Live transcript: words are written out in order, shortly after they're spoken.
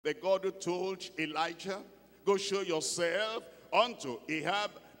The God who told Elijah, go show yourself unto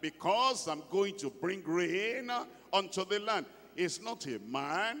Ahab, because I'm going to bring rain unto the land. Is not a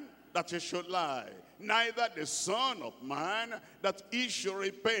man that he should lie, neither the son of man that he should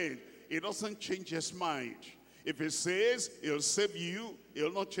repent. He doesn't change his mind. If he says he'll save you,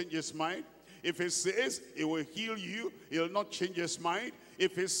 he'll not change his mind. If he says he will heal you, he'll not change his mind.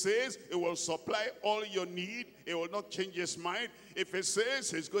 If he says he will supply all your need, he will not change his mind. If he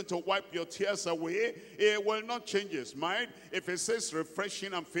says he's going to wipe your tears away, he will not change his mind. If he says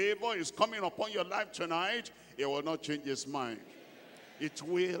refreshing and favor is coming upon your life tonight, he will not change his mind. It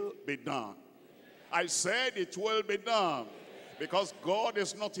will be done. I said it will be done. Because God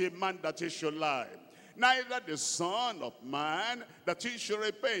is not a man that he should lie, neither the son of man that he should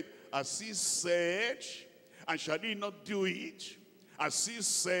repent. As he said, and shall he not do it? As he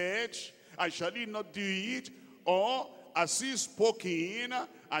said, and shall he not do it? Or as he spoken,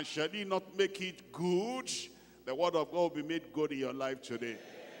 and shall he not make it good? The word of God will be made good in your life today.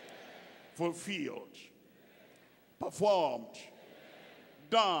 Fulfilled, performed,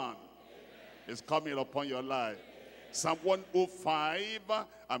 done is coming upon your life. Psalm 105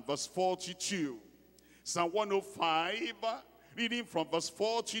 and verse 42. Psalm 105, reading from verse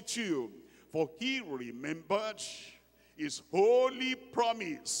 42. For he remembered his holy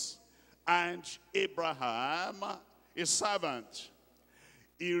promise, and Abraham, his servant.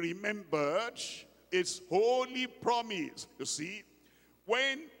 He remembered his holy promise. You see,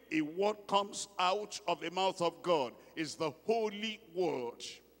 when a word comes out of the mouth of God, it's the holy word.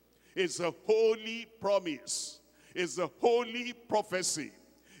 It's a holy promise. It's a holy prophecy.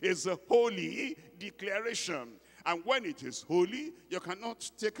 It's a holy declaration. And when it is holy, you cannot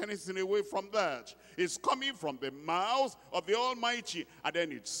take anything away from that. It's coming from the mouth of the Almighty. And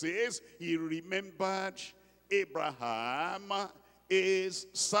then it says, he remembered Abraham, his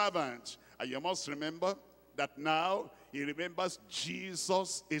servant. And you must remember that now he remembers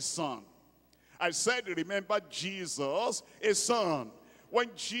Jesus, his son. I said, remember Jesus, his son. When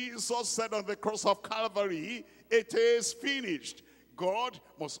Jesus said on the cross of Calvary, it is finished. God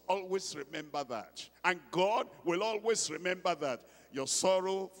must always remember that. And God will always remember that. Your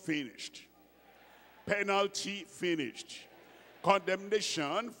sorrow finished. Penalty finished.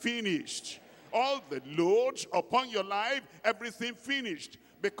 Condemnation finished. All the load upon your life, everything finished.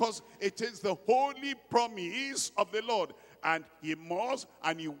 Because it is the holy promise of the Lord. And he must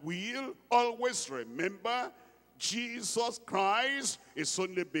and he will always remember Jesus Christ, his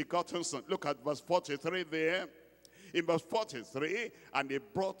only begotten son. Look at verse 43 there. In verse 43, and he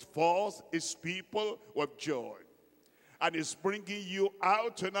brought forth his people with joy. And he's bringing you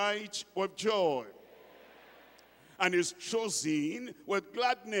out tonight with joy. And he's chosen with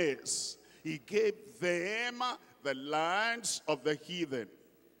gladness. He gave them the lands of the heathen.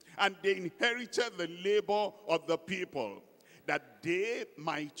 And they inherited the labor of the people, that they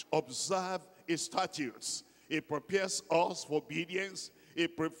might observe his statutes. He prepares us for obedience. He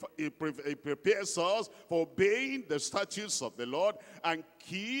prepares us for obeying the statutes of the Lord and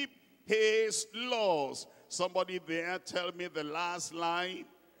keep his laws. Somebody there, tell me the last line.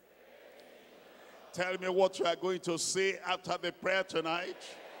 Tell me what you are going to say after the prayer tonight.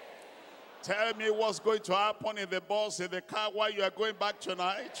 Tell me what's going to happen in the bus, in the car, while you are going back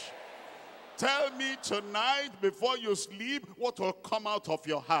tonight. Tell me tonight, before you sleep, what will come out of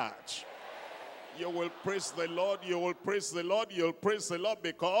your heart. You will praise the Lord, you will praise the Lord, you will praise the Lord,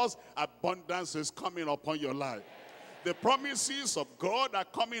 because abundance is coming upon your life. The promises of God are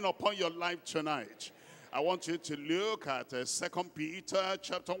coming upon your life tonight. I want you to look at 2 Peter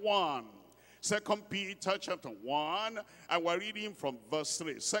chapter 1. 2 Peter chapter 1, and we're reading from verse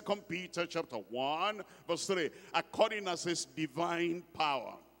 3. 2 Peter chapter 1, verse 3. According as his divine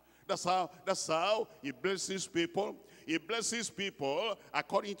power. That's how he blesses people. He blesses people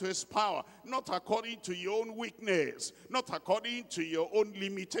according to his power, not according to your own weakness, not according to your own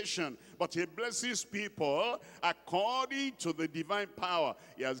limitation, but he blesses people according to the divine power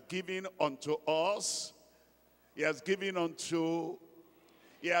he has given unto us. He has given unto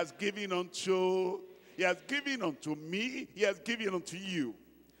me, he has given unto you.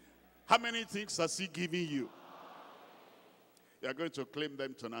 How many things has he given you? You are going to claim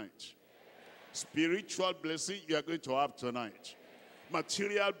them tonight. Spiritual blessing you are going to have tonight.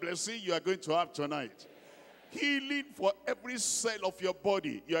 Material blessing you are going to have tonight. Healing for every cell of your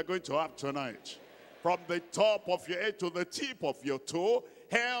body you are going to have tonight. From the top of your head to the tip of your toe,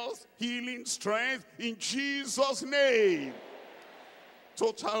 health, healing, strength in Jesus' name.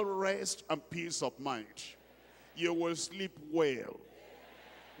 Total rest and peace of mind. You will sleep well.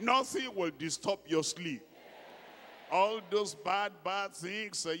 Nothing will disturb your sleep. All those bad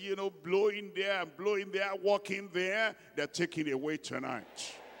things, blowing there and blowing there, walking there, they're taken away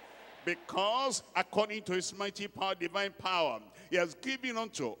tonight. Because according to his mighty power, divine power, he has given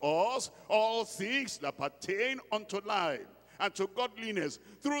unto us all things that pertain unto life and to godliness,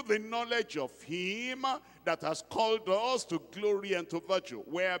 through the knowledge of him that has called us to glory and to virtue,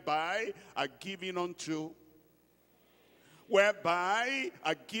 whereby are given unto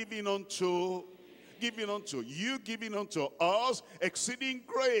us exceeding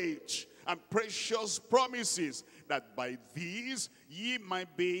great and precious promises, that by these ye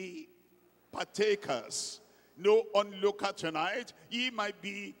might be partakers. No onlooker tonight, ye might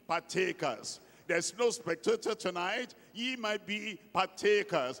be partakers. There's no spectator tonight, ye might be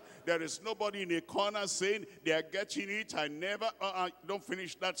partakers. There is nobody in a corner saying they are getting it. I never, don't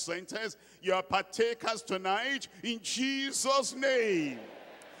finish that sentence. You are partakers tonight in Jesus' name.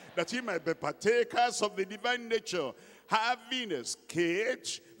 That ye might be partakers of the divine nature, having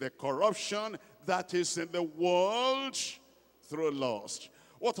escaped the corruption that is in the world through lust.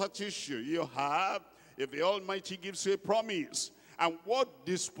 What a tissue you have if the Almighty gives you a promise. And what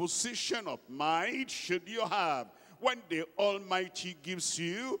disposition of mind should you have when the Almighty gives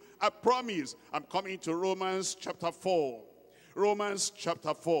you a promise? I'm coming to Romans chapter 4. Romans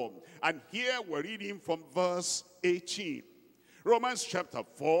chapter 4. And here we're reading from verse 18. Romans chapter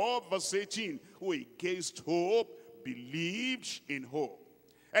 4, verse 18. Who against hope believed in hope.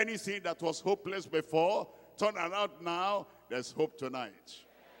 Anything that was hopeless before, turn around now, there's hope tonight.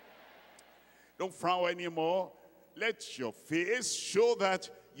 Don't frown anymore. Let your face show that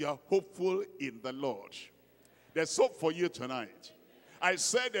you're hopeful in the Lord. There's hope for you tonight. I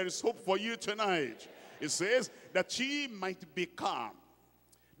said there is hope for you tonight. It says that ye might become.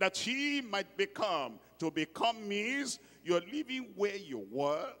 That ye might become. To become means you're living where you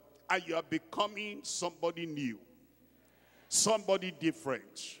were and you are becoming somebody new. Somebody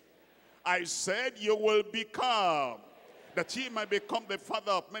different. I said you will become. That he might become the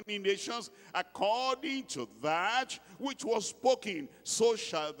father of many nations, according to that which was spoken, so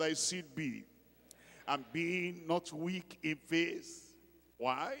shall thy seed be. And being not weak in faith.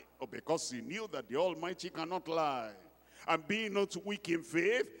 Why? Oh, because he knew that the Almighty cannot lie. And being not weak in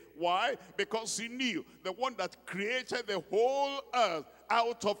faith. Why? Because he knew the one that created the whole earth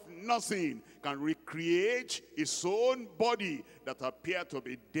out of nothing can recreate his own body that appeared to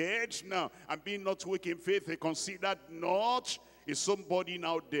be dead now. And being not weak in faith, he considered not his own body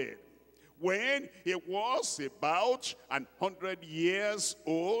now dead. When he was about 100 years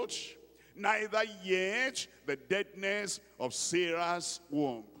old, neither yet the deadness of Sarah's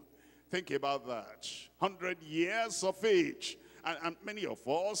womb. Think about that. 100 years of age. And many of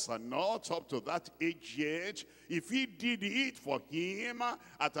us are not up to that age yet. If he did it for him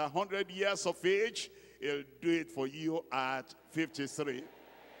at 100 years of age, he'll do it for you at 53.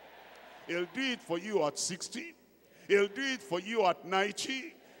 He'll do it for you at 60. He'll do it for you at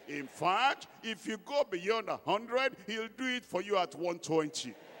 90. In fact, if you go beyond 100, he'll do it for you at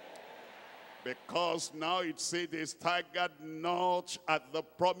 120. Because now it says they staggered not at the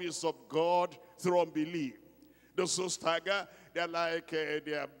promise of God through unbelief. Those who stagger, they're like they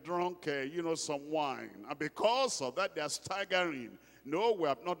have drunk, some wine. And because of that, they're staggering. No, we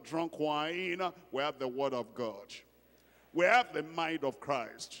have not drunk wine. We have the word of God. We have the mind of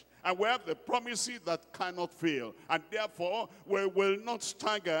Christ. And we have the promises that cannot fail. And therefore, we will not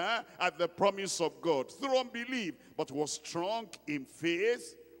stagger at the promise of God through unbelief, but was strong in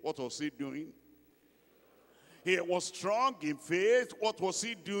faith. What was he doing? He was strong in faith. What was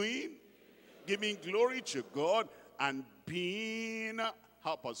he doing? Giving glory to God and being,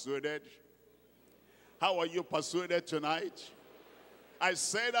 how persuaded? How are you persuaded tonight? I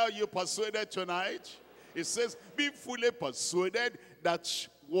said, how are you persuaded tonight? It says, be fully persuaded that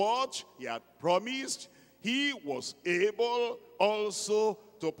what he had promised, he was able also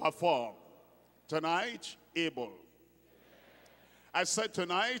to perform. Tonight, able. I said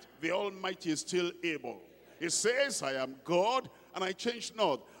tonight, the Almighty is still able. He says, I am God, and I change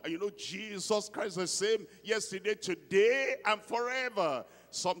not. And you know, Jesus Christ is the same yesterday, today, and forever.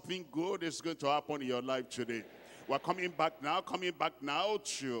 Something good is going to happen in your life today. We're coming back now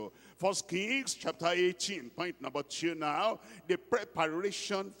to 1 Kings chapter 18. Point number 2 now. The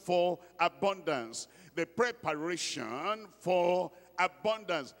preparation for abundance. The preparation for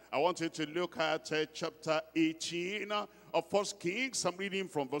abundance. I want you to look at chapter 18 of 1 Kings. I'm reading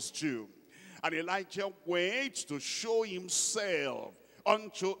from verse 2. And Elijah went to show himself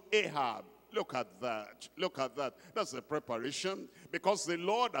unto Ahab. Look at that. Look at that. That's the preparation. Because the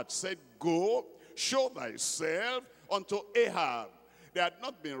Lord had said, go, show thyself unto Ahab. There had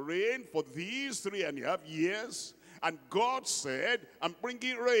not been rain for these 3.5 years. And God said, I'm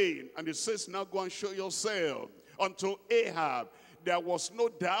bringing rain. And he says, now go and show yourself unto Ahab. There was no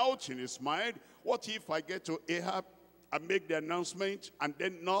doubt in his mind. What if I get to Ahab and make the announcement and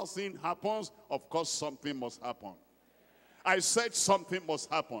then nothing happens? Of course, something must happen. I said something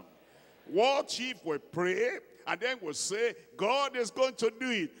must happen. What if we pray and then we say, God is going to do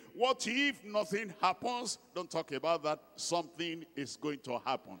it? What if nothing happens? Don't talk about that. Something is going to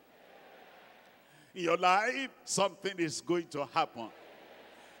happen. In your life, something is going to happen.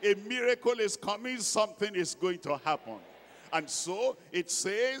 A miracle is coming, something is going to happen. And so it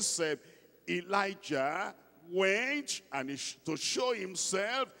says, Elijah went and to show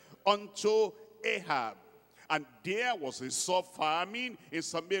himself unto Ahab. And there was a sore famine in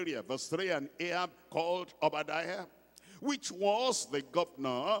Samaria. Verse 3, and Ahab called Obadiah, which was the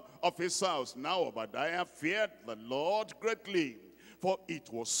governor of his house. Now Obadiah feared the Lord greatly, for it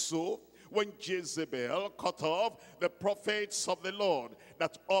was so when Jezebel cut off the prophets of the Lord,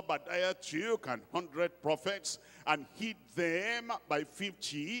 that Obadiah took 100 prophets and hid them by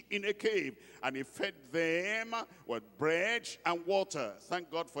 50 in a cave, and he fed them with bread and water.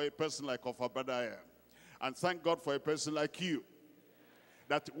 Thank God for a person like Obadiah, and thank God for a person like you,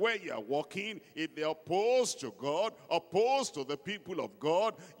 that where you are walking, if they're opposed to God, opposed to the people of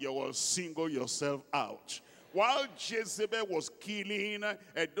God, you will single yourself out. While Jezebel was killing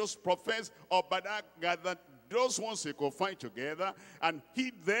those prophets, Obadiah gathered those ones he could find together and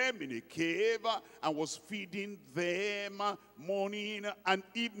hid them in a cave and was feeding them morning and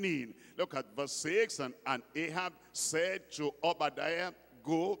evening. Look at verse 6. And Ahab said to Obadiah,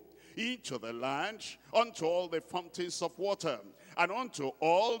 go into the land, unto all the fountains of water, and unto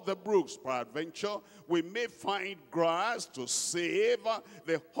all the brooks, peradventure we may find grass to save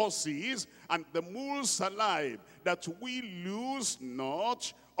the horses and the mules alive, that we lose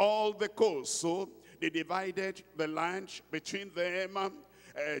not all the coast. So they divided the land between them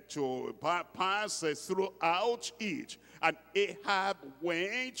to pass throughout it. And Ahab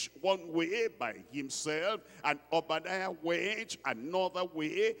went one way by himself, and Obadiah went another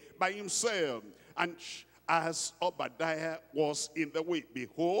way by himself. And as Obadiah was in the way,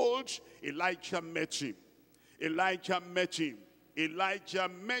 behold, Elijah met him. Elijah met him. Elijah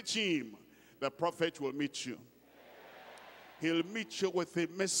met him. The prophet will meet you. He'll meet you with a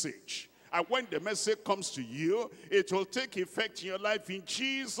message. And when the message comes to you, it will take effect in your life in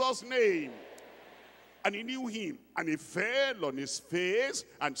Jesus' name. And he knew him, and he fell on his face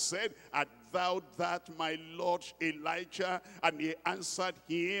and said, art thou that, my Lord Elijah? And he answered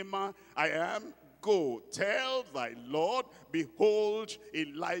him, I am. Go, tell thy Lord, behold,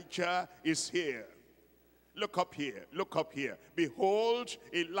 Elijah is here. Look up here, look up here. Behold,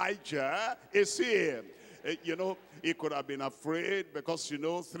 Elijah is here. You know, he could have been afraid because,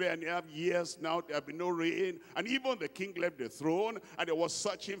 3.5 years now, there have been no rain. And even the king left the throne and he was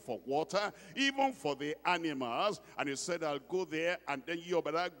searching for water, even for the animals. And he said, I'll go there, and then you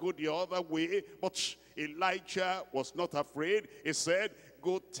better go the other way. But Elijah was not afraid. He said,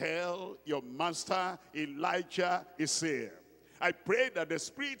 go tell your master Elijah is here. I pray that the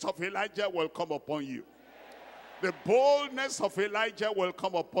spirit of Elijah will come upon you. The boldness of Elijah will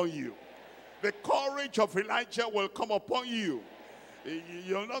come upon you. The courage of Elijah will come upon you.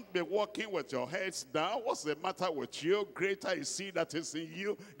 You'll not be walking with your heads down. What's the matter with you? Greater is he that is in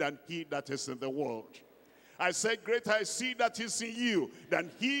you than he that is in the world. I said, greater is he that is in you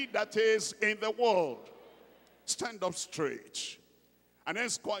than he that is in the world. Stand up straight. And then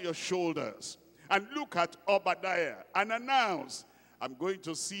square your shoulders. And look at Obadiah and announce, I'm going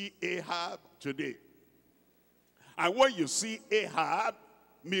to see Ahab today. And when you see Ahab,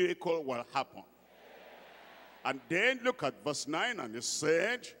 miracle will happen. And then look at verse 9, and he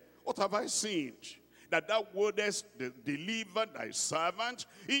said, what have I seen? That thou wouldest deliver thy servant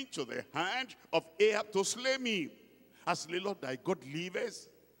into the hand of Ahab to slay me. As the Lord thy God liveth,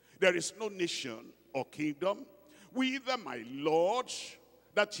 there is no nation or kingdom, whither my Lord,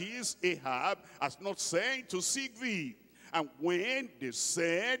 that is Ahab, has not sent to seek thee. And when they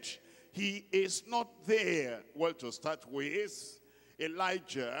said, he is not there. Well, to start with,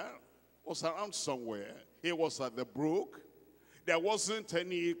 Elijah was around somewhere. He was at the brook. There wasn't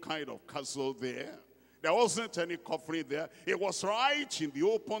any kind of castle there. There wasn't any covering there. It was right in the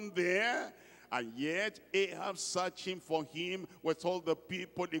open there. And yet Ahab searching for him with all the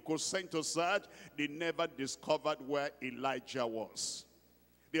people they could send to search. They never discovered where Elijah was.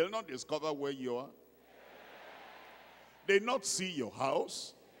 They'll not discover where you are. They'll not see your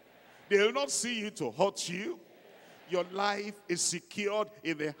house. They'll not see you to hurt you. Your life is secured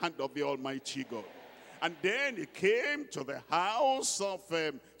in the hand of the Almighty God. And then he came to the house of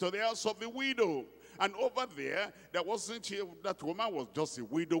the widow. And over there, there wasn't, that woman was just a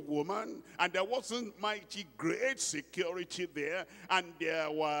widow woman, and there wasn't mighty great security there, and there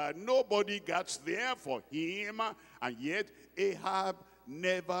were no bodyguards there for him, and yet Ahab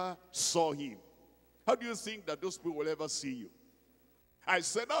never saw him. How do you think that those people will ever see you? I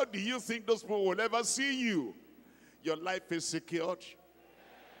said, how do you think those people will ever see you? Your life is secured.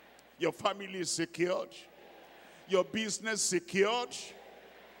 Your family is secured. Your business secured.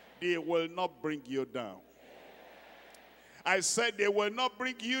 They will not bring you down. I said they will not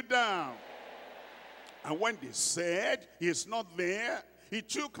bring you down. And when they said he's not there, he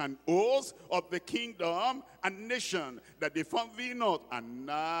took an oath of the kingdom and nation that they found thee not. And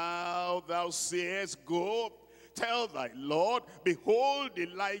now thou sayest, go, tell thy Lord, behold,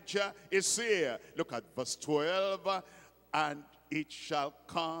 Elijah is here. Look at verse 12. And it shall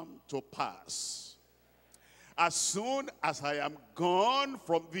come to pass, as soon as I am gone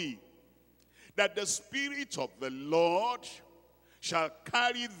from thee, that the Spirit of the Lord shall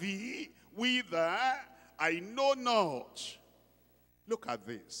carry thee whither I know not. Look at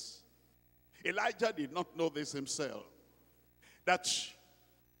this. Elijah did not know this himself, that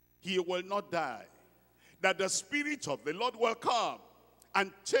he will not die, that the Spirit of the Lord will come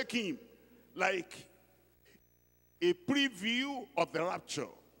and take him like a preview of the rapture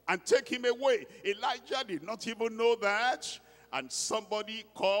and take him away. Elijah did not even know that, and somebody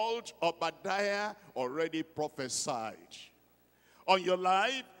called Obadiah already prophesied. On your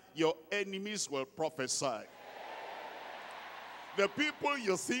life, your enemies will prophesy. The people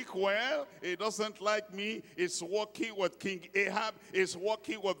you think, well, he doesn't like me, is working with King Ahab, is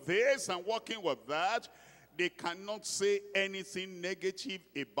working with this and working with that, they cannot say anything negative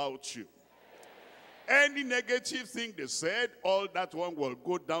about you. Any negative thing they said, all that one will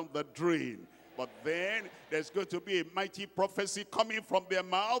go down the drain. But then there's going to be a mighty prophecy coming from their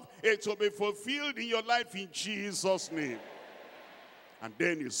mouth. It will be fulfilled in your life in Jesus' name. And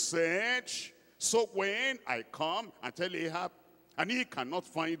then he said, so when I come and tell Ahab, and he cannot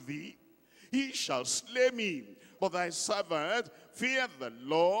find thee, he shall slay me. But thy servant fear the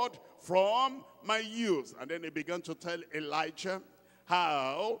Lord from my youth. And then he began to tell Elijah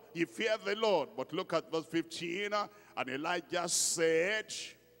how he feared the Lord. But look at verse 15. And Elijah said,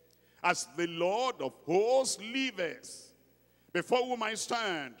 as the Lord of hosts liveth, before whom I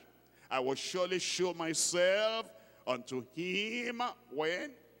stand, I will surely show myself unto him.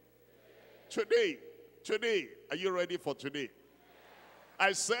 When? Today. Today. Are you ready for today?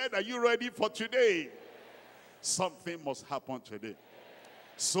 I said, are you ready for today? Something must happen today.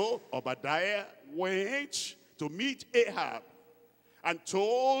 So Obadiah went to meet Ahab and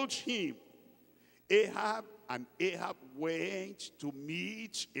told him. Ahab went to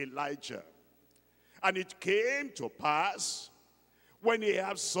meet Elijah. And it came to pass, when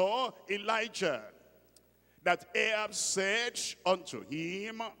Ahab saw Elijah, that Ahab said unto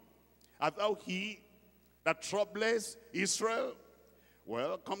him, art thou he that troubleth Israel?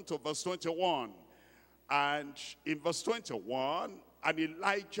 Well, come to verse 21. And in verse 21, and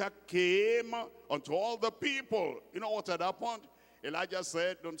Elijah came unto all the people. You know what had happened? Elijah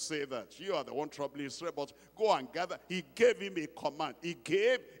said, don't say that. You are the one troubling Israel, but go and gather. He gave him a command. He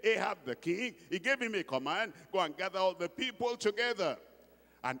gave Ahab the king, he gave him a command, go and gather all the people together.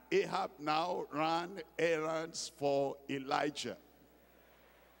 And Ahab now ran errands for Elijah.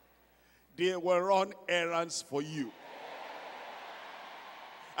 They will run errands for you.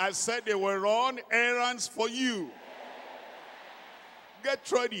 I said they will run errands for you.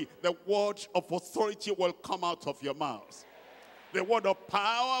 Get ready. The word of authority will come out of your mouth. The word of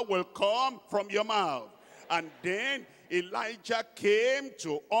power will come from your mouth. And then Elijah came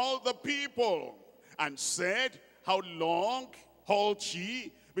to all the people and said, how long halt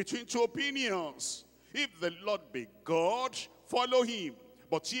ye between two opinions? If the Lord be God, follow him.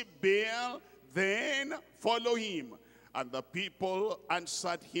 But if Baal, then follow him. And the people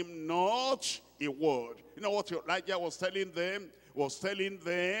answered him not a word. You know what Elijah was telling them? Was telling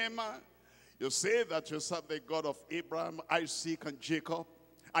them, you say that you serve the God of Abraham, Isaac, and Jacob,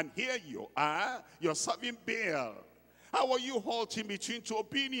 and here you are, you're serving Baal. How are you halting between two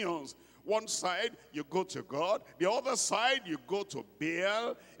opinions? One side, you go to God. The other side, you go to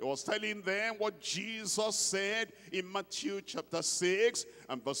Baal. He was telling them what Jesus said in Matthew chapter 6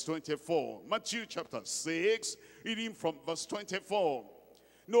 and verse 24. Matthew chapter 6, reading from verse 24.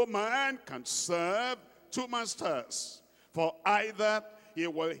 No man can serve two masters, for either he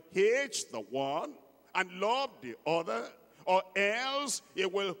will hate the one and love the other, or else he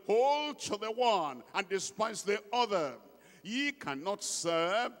will hold to the one and despise the other. Ye cannot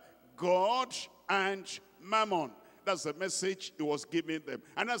serve God and mammon. That's the message he was giving them.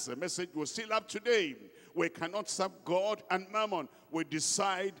 And that's the message we still have today. We cannot serve God and mammon. We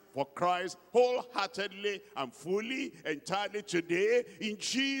decide for Christ wholeheartedly and fully, entirely today, in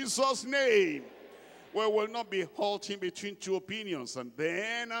Jesus' name. We will not be halting between two opinions. And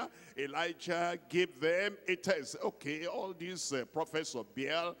then Elijah gave them a test. Okay, all these prophets of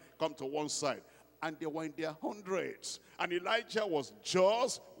Baal come to one side. And they were in their hundreds. And Elijah was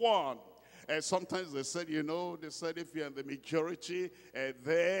just one. Sometimes they said, you know, they said if you're in the majority,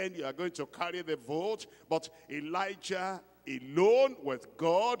 then you are going to carry the vote. But Elijah alone with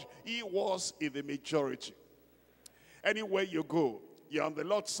God, he was in the majority. Anywhere you go, you're on the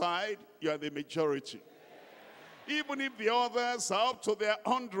Lord's side, you're in the majority. Even if the others are up to their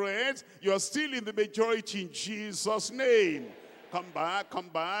hundreds, you're still in the majority in Jesus' name. Come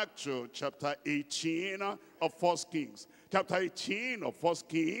back to chapter 18 of 1 Kings. Chapter 18 of 1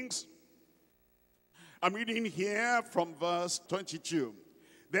 Kings. I'm reading here from verse 22.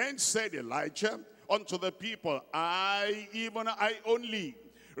 Then said Elijah unto the people, even I only,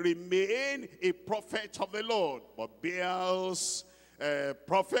 remain a prophet of the Lord. But Baal's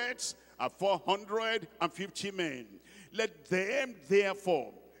prophets are 450 men. Let them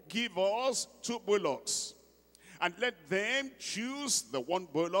therefore give us 2 bullocks, and let them choose the 1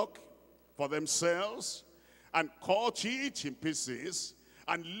 bullock for themselves, and cut it in pieces,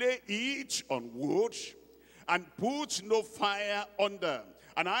 and lay it on wood, and put no fire under.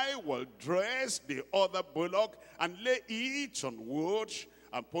 And I will dress the other bullock, and lay it on wood,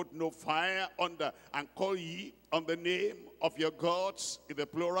 and put no fire under. And call ye on the name of your gods, in the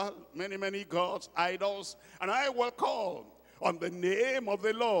plural, many, many gods, idols. And I will call on the name of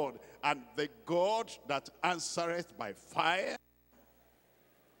the Lord, and the God that answereth by fire,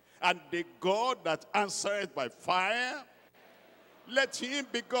 and the God that answereth by fire, let him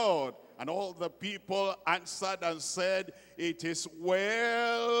be God. And all the people answered and said, it is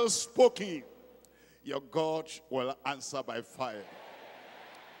well spoken. Your God will answer by fire.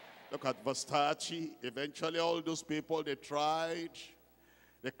 Look at verse 30. Eventually all those people, they tried,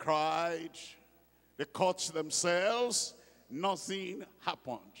 they cried, they cut themselves. Nothing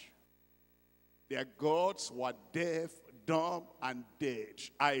happened. Their gods were deaf, dumb, and dead.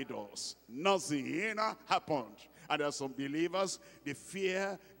 Idols. Nothing happened. And there are some believers, they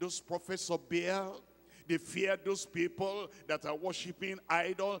fear those prophets of Baal. They fear those people that are worshiping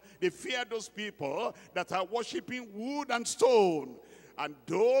idol. They fear those people that are worshiping wood and stone. And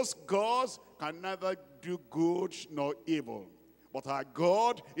those gods can neither do good nor evil. But our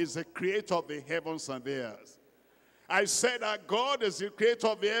God is the creator of the heavens and the earth. I said our God is the creator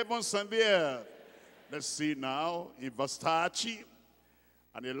of the heavens and the earth. Let's see now in verse 30.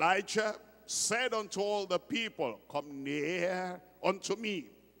 And Elijah said unto all the people, come near unto me.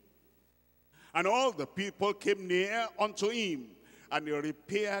 And all the people came near unto him. And he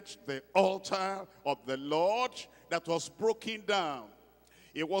repaired the altar of the Lord that was broken down.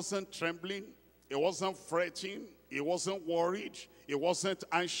 He wasn't trembling. He wasn't fretting. He wasn't worried. He wasn't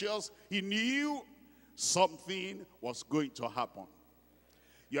anxious. He knew something was going to happen.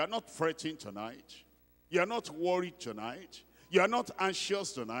 You are not fretting tonight. You are not worried tonight. You are not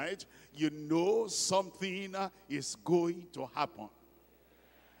anxious tonight. You know something is going to happen.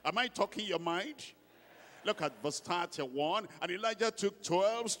 Am I talking your mind? Look at verse 31. And Elijah took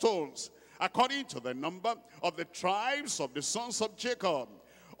 12 stones, according to the number of the tribes of the sons of Jacob,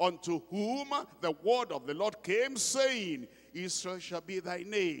 unto whom the word of the Lord came, saying, Israel shall be thy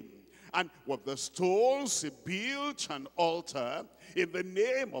name. And with the stones he built an altar in the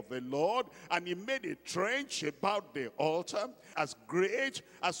name of the Lord, and he made a trench about the altar as great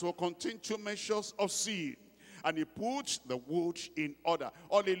as will contain 2 measures of seed. And he put the wood in order,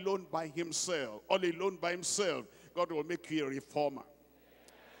 all alone by himself, all alone by himself. God will make you a reformer.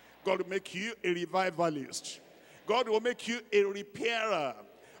 God will make you a revivalist. God will make you a repairer.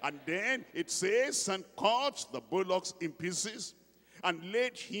 And then it says, and cut the bullocks in pieces, and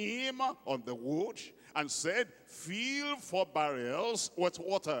laid him on the wood, and said, fill 4 barrels with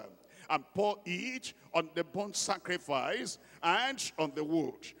water, and pour it on the burnt sacrifice and on the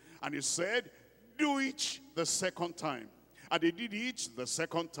wood. And he said, do it the second time. And they did it the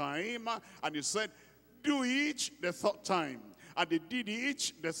second time. And he said, do it the third time. And they did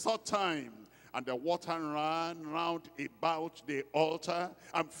it the third time. And the water ran round about the altar,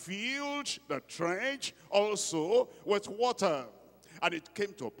 and filled the trench also with water. And it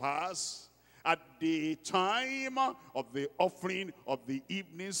came to pass at the time of the offering of the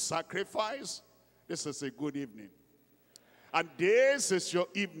evening sacrifice. This is a good evening. And this is your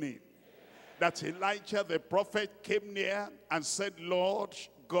evening. That Elijah the prophet came near and said, Lord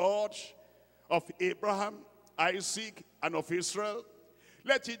God of Abraham Isaac, and of Israel.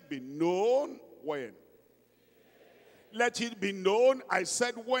 Let it be known when. Let it be known, I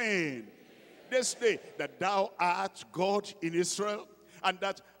said when. This day, that thou art God in Israel, and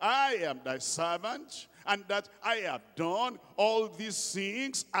that I am thy servant, and that I have done all these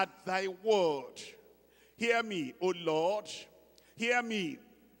things at thy word. Hear me, O Lord, hear me,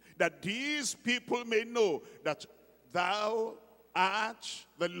 that these people may know that thou art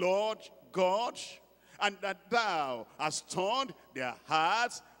the Lord God, and that thou hast turned their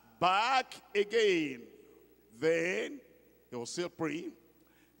hearts back again. Then, he will still pray.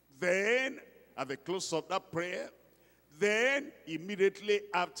 Then, at the close of that prayer, then immediately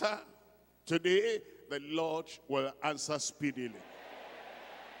after, today, the Lord will answer speedily.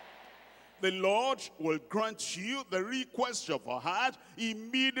 The Lord will grant you the request of your heart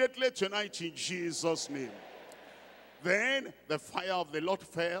immediately tonight in Jesus' name. Then the fire of the Lord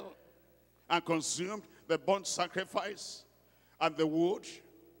fell and consumed the burnt sacrifice and the wood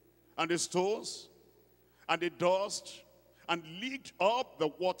and the stones and the dust, and licked up the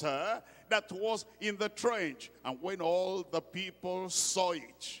water that was in the trench. And when all the people saw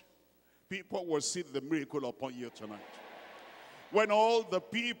it, people will see the miracle upon you tonight. When all the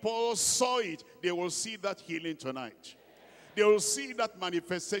people saw it, they will see that healing tonight. They will see that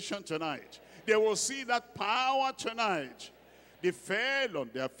manifestation tonight. They will see that power tonight. They fell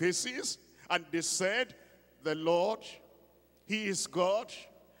on their faces and they said, the Lord, he is God.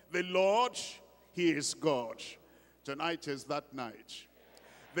 The Lord, he is God. Tonight is that night.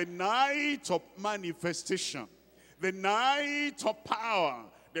 The night of manifestation. The night of power.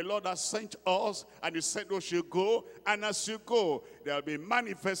 The Lord has sent us, and he said we should go, and as you go, there will be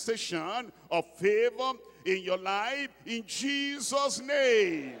manifestation of favor in your life in Jesus'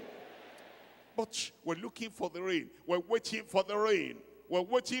 name. But we're looking for the rain. We're waiting for the rain. We're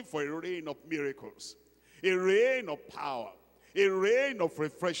waiting for a rain of miracles, a rain of power, a rain of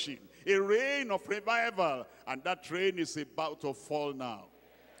refreshing, a rain of revival, and that rain is about to fall now.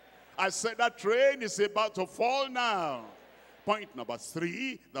 I said that rain is about to fall now. Point number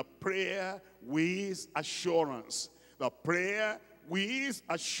 3, the prayer with assurance. The prayer with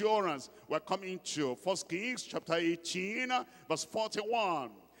assurance. We're coming to 1 Kings chapter 18, verse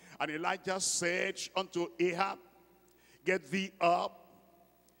 41. And Elijah said unto Ahab, get thee up,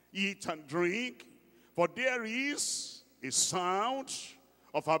 eat and drink, for there is a sound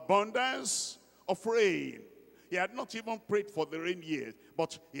of abundance of rain. He had not even prayed for the rain yet,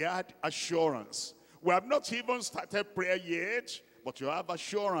 but he had assurance. We have not even started prayer yet, but you have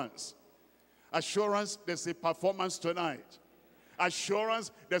assurance. Assurance, there's a performance tonight. Assurance,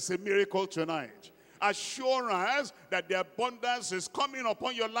 there's a miracle tonight. Assurance that the abundance is coming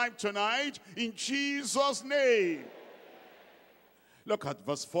upon your life tonight in Jesus' name. Look at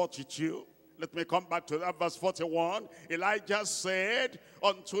verse 42. Let me come back to that, verse 41. Elijah said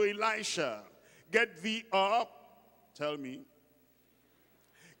unto Elisha, get thee up. Tell me.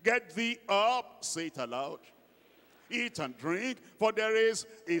 Get thee up, say it aloud, eat and drink, for there is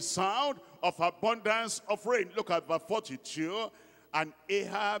a sound of abundance of rain. Look at verse 42. And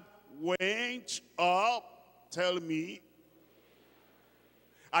Ahab went up, tell me.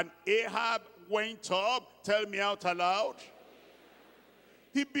 And Ahab went up, tell me out aloud.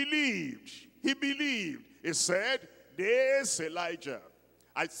 He believed, he believed. He said, this Elijah,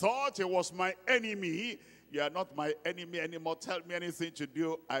 I thought he was my enemy. You are not my enemy anymore. Tell me anything to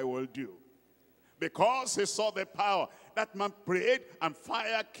do, I will do. Because he saw the power. That man prayed and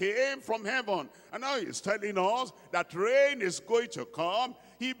fire came from heaven. And now he's telling us that rain is going to come.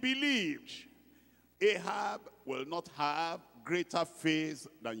 He believed. Ahab will not have greater faith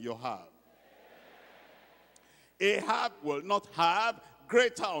than you have. Ahab will not have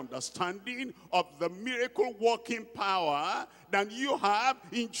greater understanding of the miracle working power than you have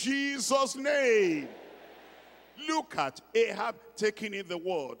in Jesus' name. Look at Ahab taking in the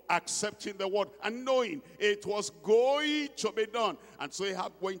word, accepting the word, and knowing it was going to be done. And so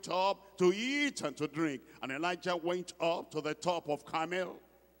Ahab went up to eat and to drink. And Elijah went up to the top of Carmel.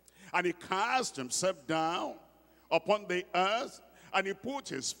 And he cast himself down upon the earth. And he put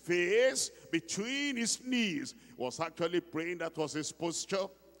his face between his knees. He was actually praying, that was his posture.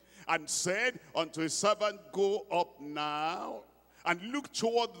 And said unto his servant, go up now and look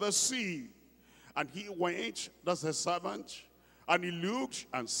toward the sea. And he went, that's the servant, and he looked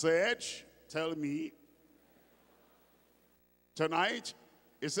and said, tell me, tonight,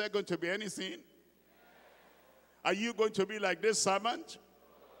 is there going to be anything? Are you going to be like this servant?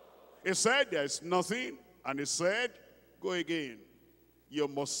 He said, there's nothing. And he said, go again. You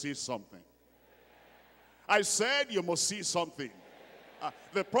must see something. I said, you must see something.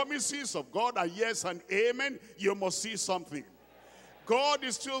 The promises of God are yes and amen. You must see something. God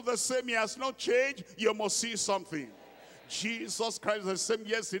is still the same. He has not changed. You must see something. Jesus Christ is the same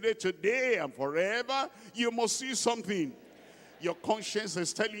yesterday, today, and forever. You must see something. Your conscience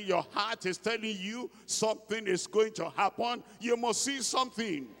is telling you, your heart is telling you something is going to happen. You must see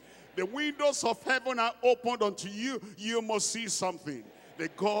something. The windows of heaven are opened unto you. You must see something. The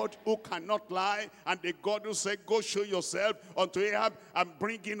God who cannot lie, and the God who said, go show yourself unto Ahab and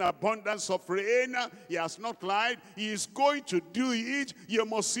bring in abundance of rain. He has not lied. He is going to do it. You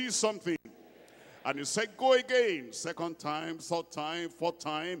must see something. And he said, go again. Second time, third time, fourth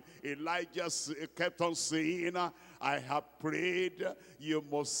time. Elijah kept on saying, I have prayed. You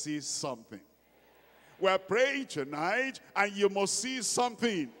must see something. We're praying tonight, and you must see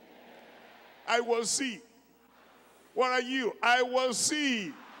something. I will see. What are you? I will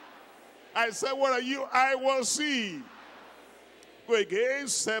see. I said, what are you? I will see. Go again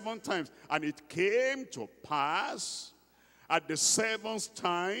 7 times. And it came to pass at the 7th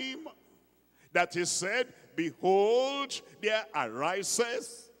time that he said, behold, there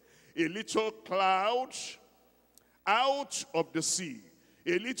ariseth a little cloud out of the sea.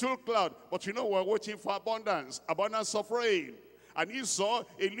 A little cloud. But you know, we're waiting for abundance of rain. And he saw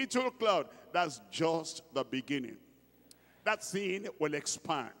a little cloud. That's just the beginning. That thing will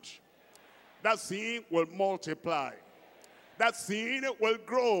expand. That thing will multiply. That thing will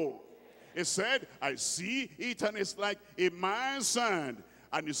grow. He said, I see it, and it's like a man's hand.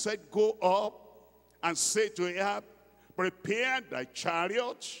 And he said, go up and say to Ahab, prepare thy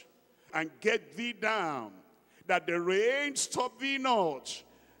chariot and get thee down, that the rain stop thee not.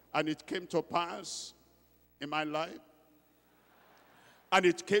 And it came to pass in my life. And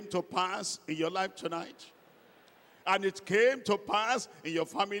it came to pass in your life tonight. And it came to pass in your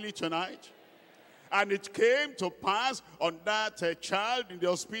family tonight. And it came to pass on that child in the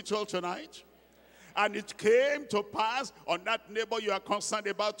hospital tonight. And it came to pass on that neighbor you are concerned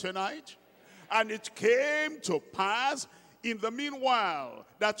about tonight. And it came to pass in the meanwhile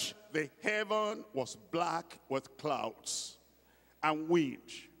that the heaven was black with clouds and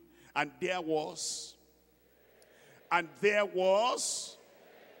wind. And there was a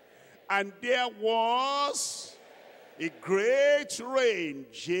great rain.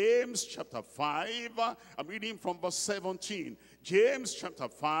 James chapter 5, I'm reading from verse 17. James chapter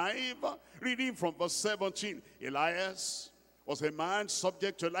 5, reading from verse 17. Elias was a man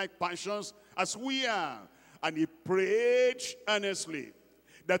subject to like passions as we are, and he prayed earnestly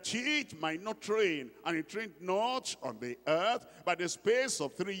that it might not rain, and it rained not on the earth by the space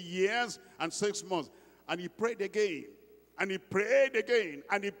of 3 years and 6 months. And he prayed again, and he prayed again,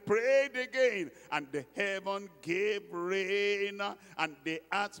 and he prayed again, and the heaven gave rain, and the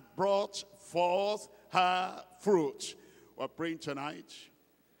earth brought forth her fruit. We're praying tonight,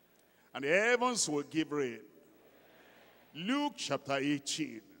 and the heavens will give rain. Luke chapter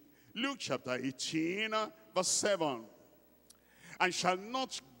 18. Luke chapter 18, verse 7. And shall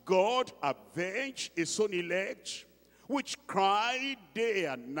not God avenge his own elect, which cry day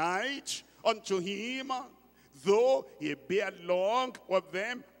and night unto him? Though he bear long with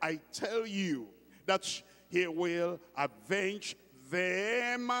them, I tell you that he will avenge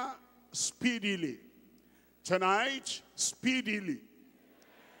them speedily. Tonight, speedily.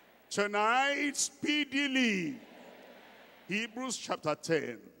 Tonight, speedily. Hebrews chapter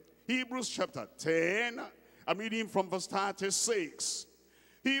 10. Hebrews chapter 10. I'm reading from verse 36.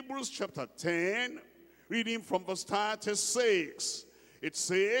 Hebrews chapter 10, reading from verse 36. It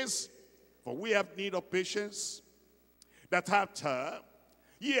says, for we have need of patience, that after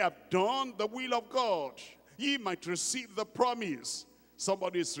ye have done the will of God, ye might receive the promise.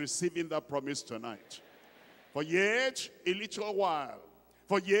 Somebody is receiving that promise tonight. For yet a little while,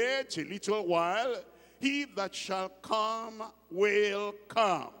 he that shall come will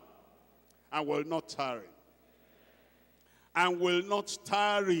come, and will not tarry. And will not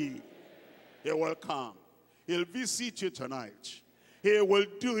tarry. He will come. He'll visit you tonight. He will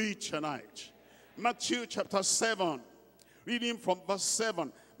do it tonight. Matthew chapter 7, reading from verse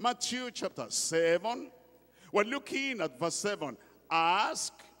 7. Matthew chapter 7, we're looking at verse 7.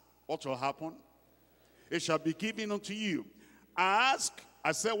 Ask, what will happen? It shall be given unto you. Ask,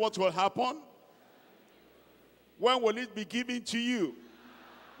 I said, what will happen? When will it be given to you?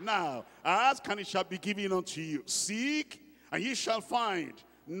 Now, ask and it shall be given unto you. Seek and ye shall find.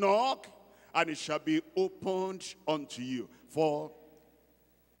 Knock and it shall be opened unto you. For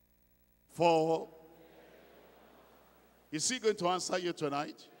is he going to answer you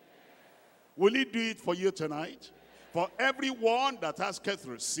tonight? Will he do it for you tonight? For everyone that asketh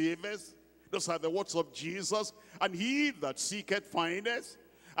receiveth, Those are the words of Jesus. And he that seeketh findeth,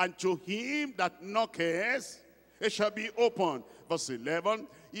 and to him that knocketh, it shall be opened. Verse 11,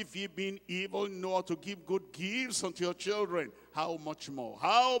 if ye being evil know how to give good gifts unto your children, how much more,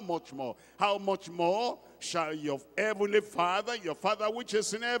 how much more, how much more shall your heavenly Father, your Father which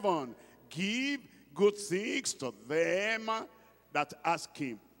is in heaven, give good things to them that ask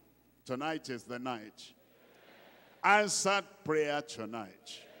him. Tonight is the night. Answered prayer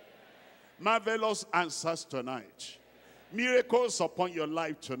tonight. Marvelous answers tonight. Miracles upon your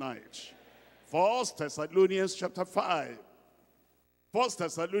life tonight. 1 Thessalonians chapter 5. 1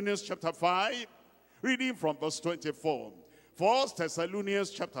 Thessalonians chapter 5, reading from verse 24. 1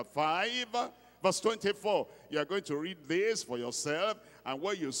 Thessalonians chapter 5, verse 24. You are going to read this for yourself, and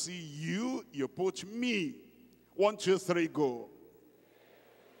where you see you put me. 1, 2, 3, go.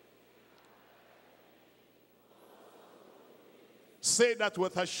 Say that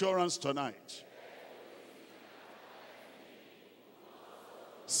with assurance tonight.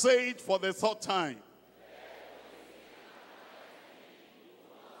 Say it for the third time.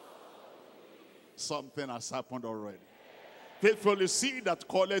 Something has happened already. Faithfully see that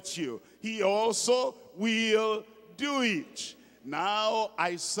calleth you, he also will do it. Now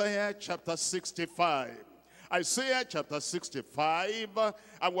Isaiah chapter 65. Isaiah chapter 65,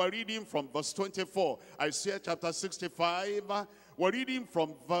 and we're reading from verse 24. Isaiah chapter 65, we're reading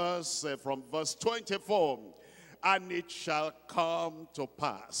from verse 24. And it shall come to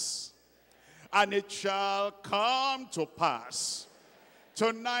pass. And it shall come to pass.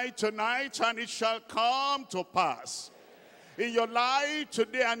 Tonight, and it shall come to pass. In your life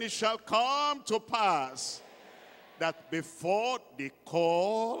today, and it shall come to pass. That before they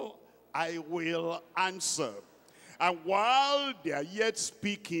call, I will answer. And while they are yet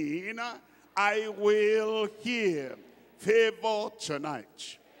speaking, I will hear. Favor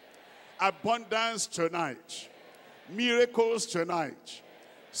tonight. Abundance tonight. Miracles tonight.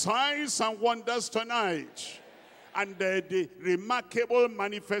 Signs and wonders tonight. And the remarkable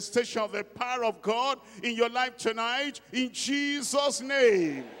manifestation of the power of God in your life tonight, in Jesus'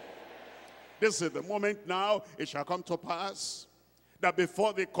 name. This is the moment now, it shall come to pass, that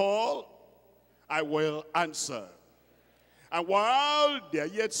before they call, I will answer. And while they are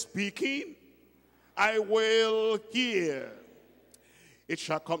yet speaking, I will hear. It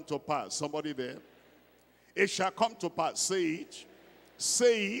shall come to pass. Somebody there. It shall come to pass. Say it.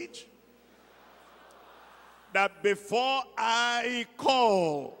 Say it. That before I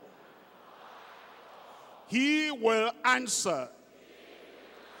call, he will answer.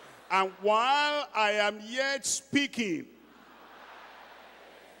 And while I am yet speaking,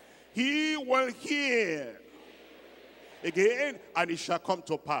 he will hear. Again, and it shall come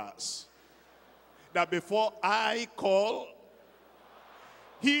to pass. That before I call,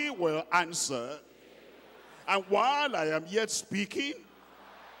 he will answer. And while I am yet speaking,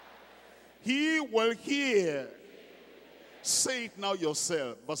 he will hear. Say it now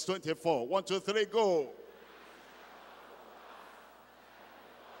yourself. Verse 24. 1, 2, 3, go.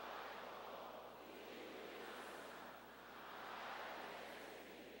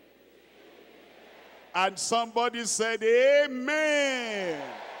 And somebody said, amen.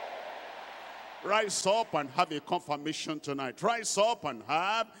 Rise up and have a confirmation tonight. Rise up and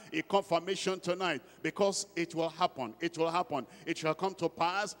have a confirmation tonight. Because it will happen. It will happen. It shall come to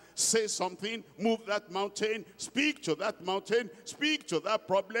pass. Say something. Move that mountain. Speak to that mountain. Speak to that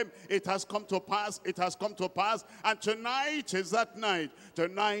problem. It has come to pass. It has come to pass. And tonight is that night.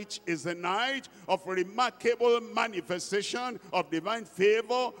 Tonight is the night of remarkable manifestation of divine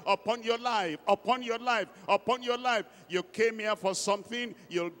favor upon your life. Upon your life. Upon your life. You came here for something.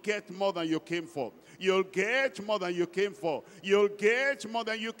 You'll get more than you came for. You'll get more than you came for. You'll get more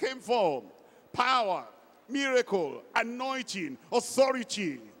than you came for. Power, miracle, anointing,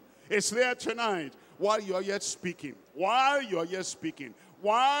 authority is there tonight. While you are yet speaking, while you are yet speaking,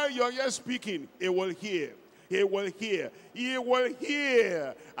 while you are yet speaking, he will hear. He will hear. He will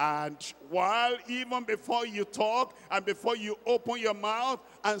hear. And while even before you talk and before you open your mouth,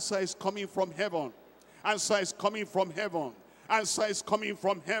 answer is coming from heaven. Answer is coming from heaven. Answer is coming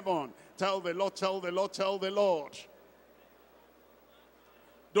from heaven. Tell the Lord, tell the Lord, tell the Lord.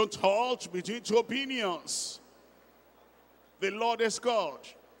 Don't halt between two opinions. The Lord is God.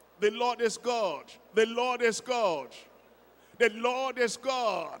 The Lord is God. The Lord is God. The Lord is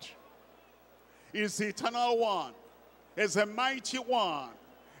God. He's the eternal one. He's the mighty one.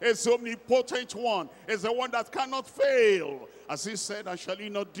 He's the omnipotent one. He's the one that cannot fail. As he said, and shall he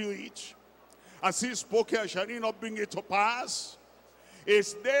not do it? As he spoke, and shall he not bring it to pass?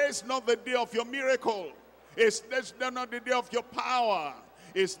 Is this not the day of your miracle? Is this not the day of your power?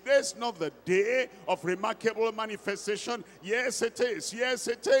 Is this not the day of remarkable manifestation? Yes, it is. Yes,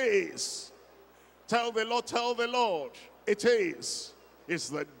 it is. Tell the Lord, it is. It's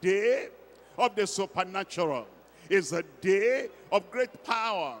the day of the supernatural. It's the day of great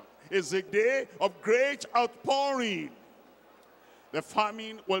power. It's the day of great outpouring. The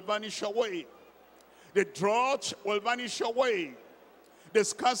famine will vanish away. The drought will vanish away. The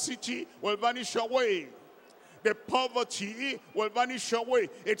scarcity will vanish away. The poverty will vanish away.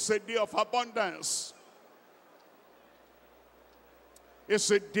 It's a day of abundance. It's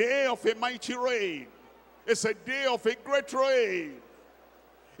a day of a mighty rain. It's a day of a great rain.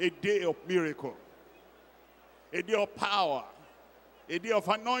 A day of miracle. A day of power. A day of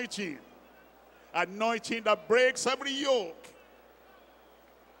anointing. Anointing that breaks every yoke.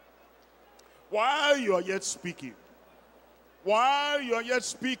 While you are yet speaking, while you are yet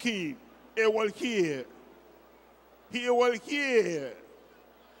speaking, he will hear. He will hear.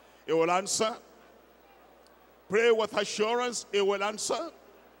 He will answer. Pray with assurance, he will answer.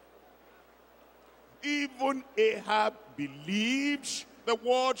 Even Ahab believed the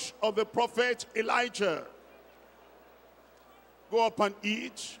words of the prophet Elijah. Go up and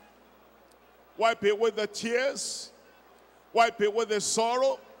eat. Wipe away the tears. Wipe away the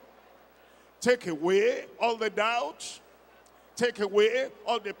sorrow. Take away all the doubt. Take away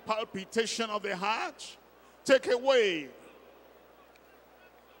all the palpitation of the heart. Take away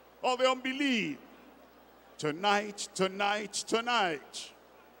all the unbelief. Tonight, tonight, tonight.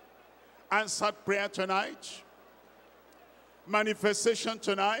 Answered prayer tonight. Manifestation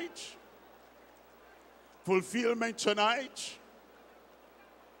tonight. Fulfillment tonight.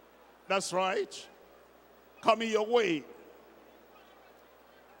 That's right. Coming your way.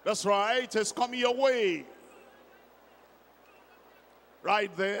 That's right. It's coming your way.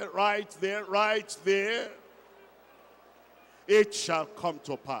 Right there, right there, right there. It shall come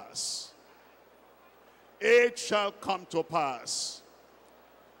to pass. It shall come to pass.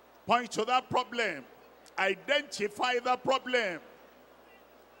 Point to that problem. Identify that problem.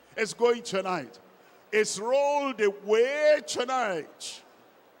 It's going tonight. It's rolled away tonight.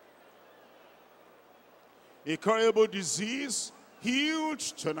 Incurable disease healed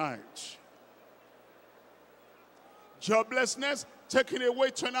tonight. Joblessness taken away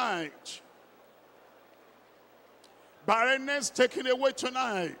tonight. Barrenness taken away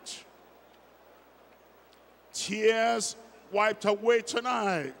tonight. Tears wiped away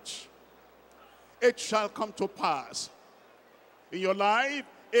tonight. It shall come to pass. In your life,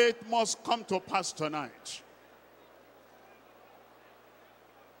 it must come to pass tonight.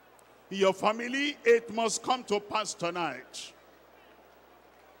 In your family, it must come to pass tonight.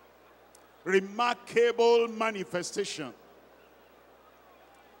 Remarkable manifestation.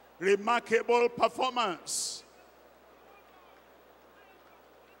 Remarkable performance.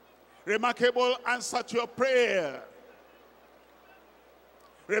 Remarkable answer to your prayer.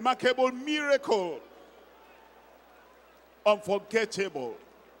 Remarkable miracle. Unforgettable.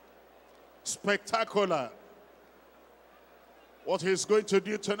 Spectacular. What he's going to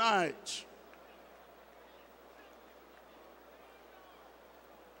do tonight.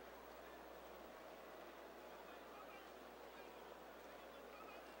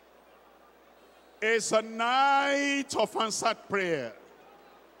 It's a night of answered prayer.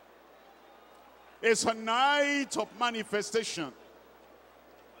 It's a night of manifestation.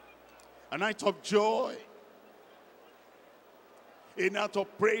 A night of joy. A night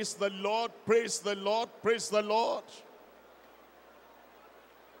of praise the Lord, praise the Lord, praise the Lord.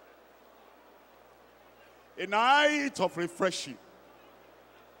 A night of refreshing.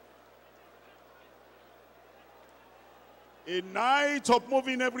 A night of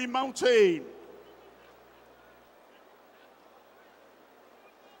moving every mountain.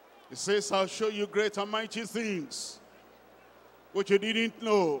 He says, I'll show you great and mighty things which you didn't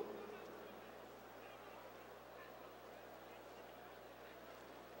know.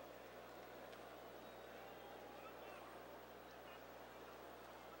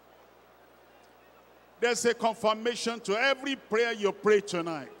 There's a confirmation to every prayer you pray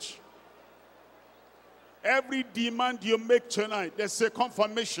tonight. Every demand you make tonight, there's a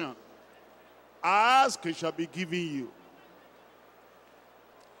confirmation. Ask, it shall be given you.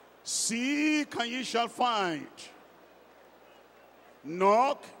 Seek, and ye shall find.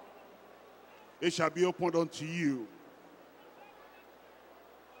 Knock, it shall be opened unto you.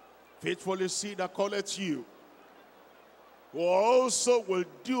 Faithful is he that calleth you, who also will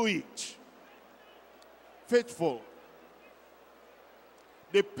do it. Faithful,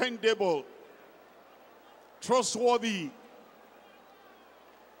 dependable, trustworthy.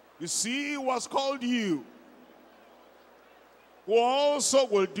 You see who has called you. who also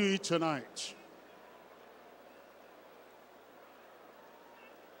will do it tonight.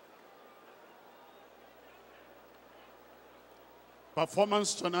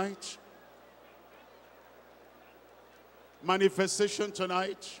 Performance tonight. Manifestation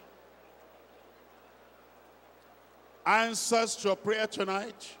tonight. Answers to a prayer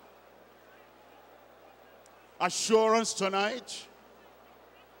tonight. Assurance tonight.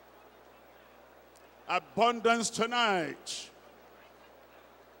 Abundance tonight.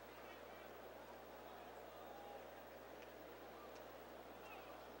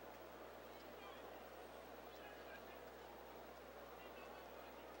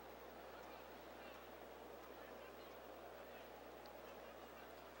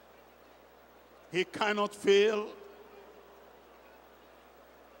 He cannot fail.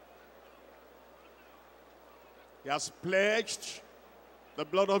 He has pledged the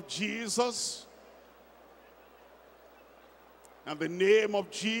blood of Jesus and the name of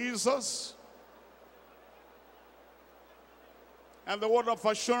Jesus and the word of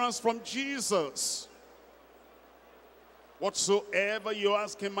assurance from Jesus. Whatsoever you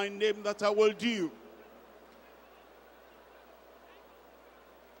ask in my name, that I will do.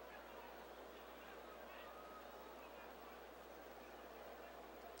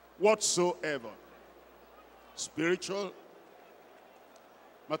 Whatsoever. Spiritual,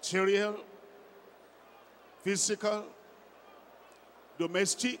 material, physical,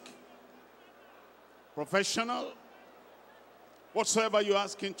 domestic, professional, whatsoever you're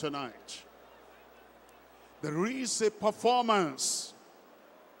asking tonight. There is a performance.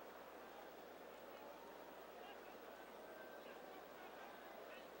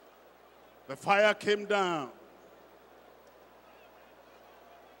 The fire came down.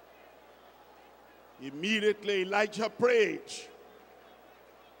 Immediately Elijah prayed.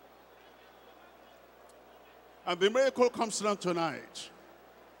 And the miracle comes down tonight.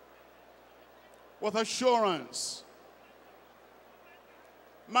 With assurance.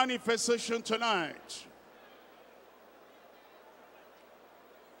 Manifestation tonight.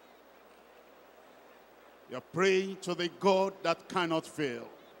 You're praying to the God that cannot fail.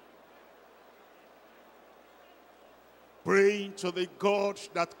 Praying to the God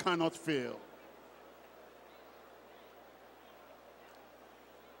that cannot fail.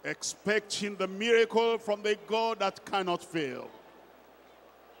 Expecting the miracle from the God that cannot fail.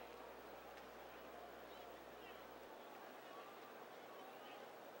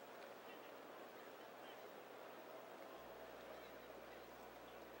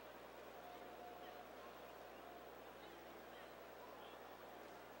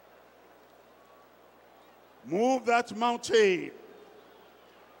 Move that mountain.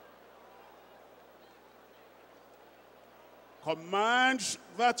 Command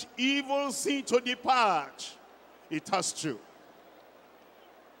that evil thing to depart. It has to.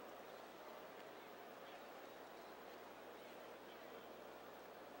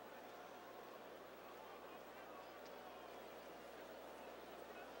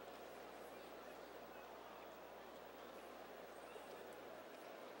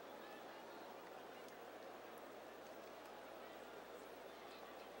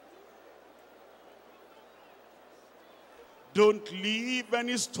 Don't leave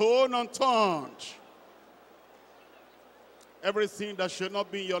any stone unturned. Everything that should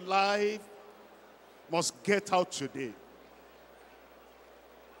not be in your life must get out today.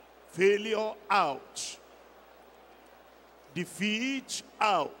 Failure out. Defeat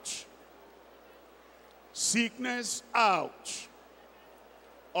out. Sickness out.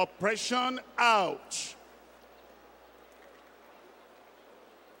 Oppression out.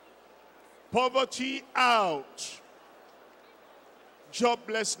 Poverty out.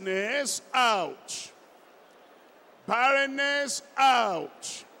 Joblessness out. Barrenness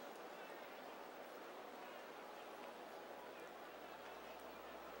out.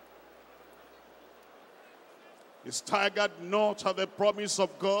 He staggered not at the promise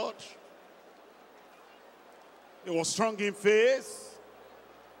of God. He was strong in faith,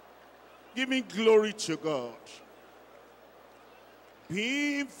 giving glory to God,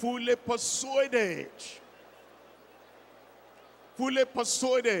 being fully persuaded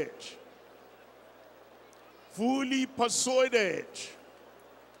fully persuaded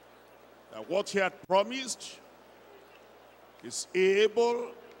that what he had promised is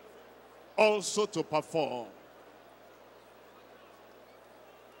able also to perform.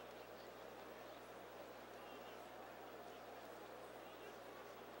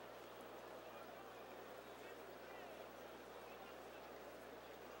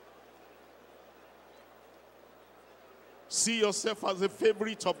 See yourself as a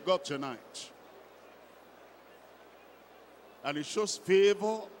favorite of God tonight. And he shows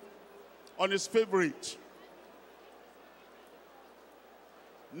favor on his favorite.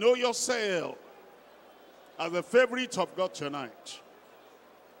 Know yourself as the favorite of God tonight.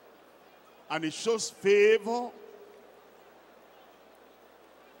 And he shows favor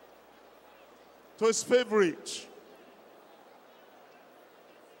to his favorite.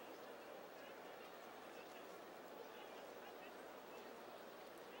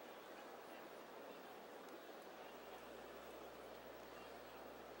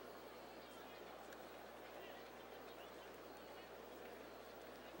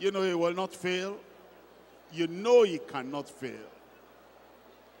 You know he will not fail. You know he cannot fail.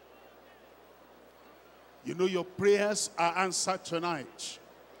 You know your prayers are answered tonight.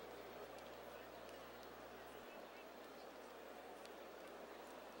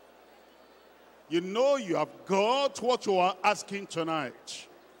 You know you have got what you are asking tonight.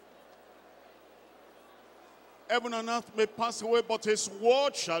 Heaven and earth may pass away, but his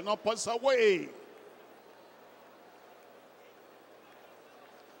word shall not pass away.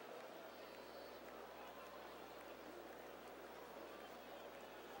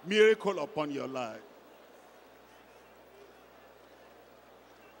 Miracle upon your life.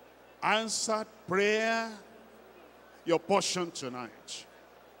 Answered prayer, your portion tonight.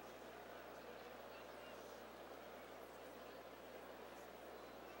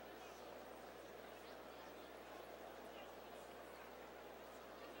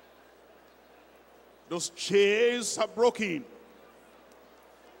 Those chains are broken.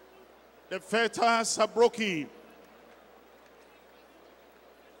 The fetters are broken.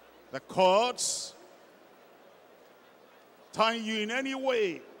 The cords tying you in any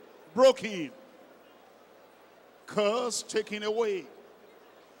way, broken. Curse taken away.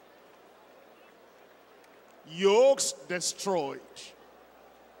 Yokes destroyed.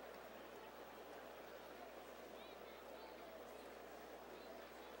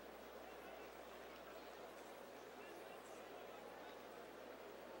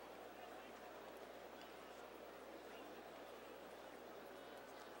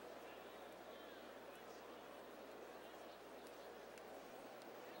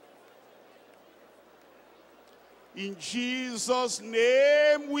 In Jesus'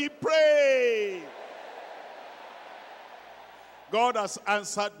 name we pray. God has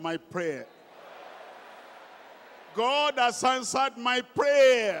answered my prayer. God has answered my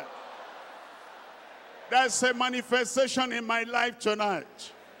prayer. There's a manifestation in my life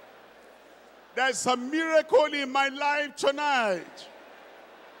tonight. There's a miracle in my life tonight.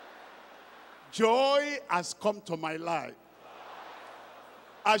 Joy has come to my life.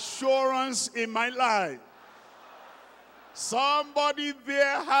 Assurance in my life. Somebody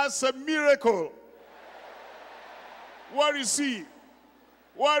there has a miracle. Where is he?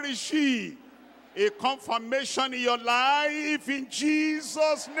 Where is she? A confirmation in your life in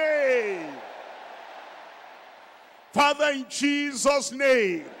Jesus' name. Father, in Jesus'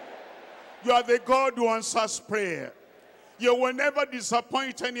 name, you are the God who answers prayer. You will never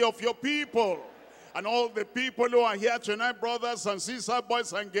disappoint any of your people. And all the people who are here tonight, brothers and sisters,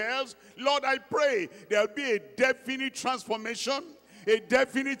 boys and girls, Lord, I pray there'll be a definite transformation, a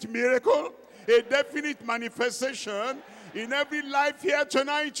definite miracle, a definite manifestation in every life here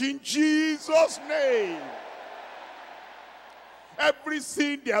tonight in Jesus' name.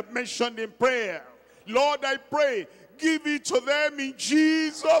 Everything they have mentioned in prayer, Lord, I pray, give it to them in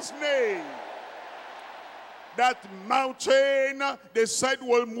Jesus' name. That mountain they said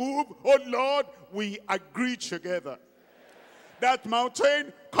will move, oh Lord, we agree together. That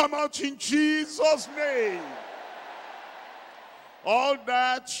mountain come out in Jesus' name. All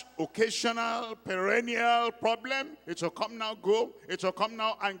that occasional, perennial problem, it will come now, go. It will come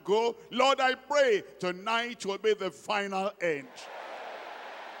now and go. Lord, I pray tonight will be the final end.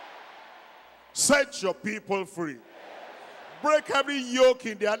 Set your people free. Break every yoke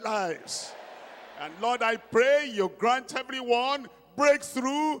in their lives. And Lord, I pray you grant everyone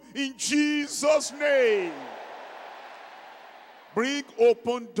breakthrough in Jesus' name. Bring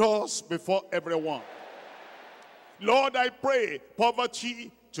open doors before everyone. Lord, I pray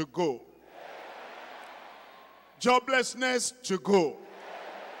poverty to go. Joblessness to go.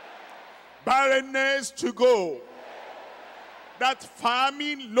 Barrenness to go. That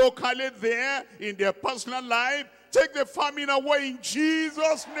famine locally there in their personal life, take the famine away in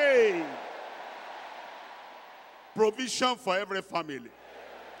Jesus' name. Provision for every family.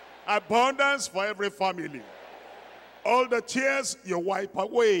 Abundance for every family. All the tears you wipe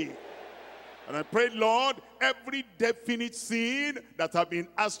away. And I pray, Lord, every definite thing that have been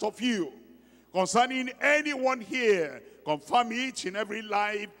asked of you concerning anyone here, confirm it in every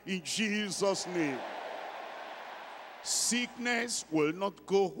life in Jesus' name. Sickness will not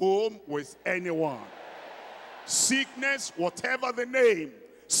go home with anyone. Sickness, whatever the name.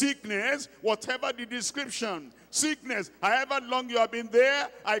 Sickness, whatever the description. Sickness, however long you have been there,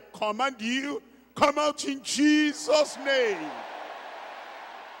 I command you, come out in Jesus' name.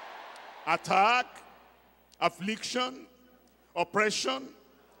 Attack, affliction, oppression,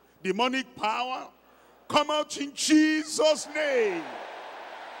 demonic power, come out in Jesus' name.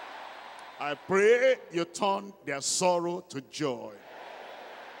 I pray you turn their sorrow to joy.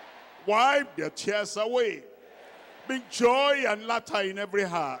 Wipe their tears away. Bring joy and laughter in every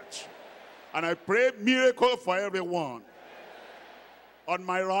heart. And I pray miracle for everyone. On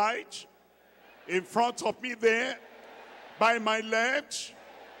my right, in front of me there, by my left,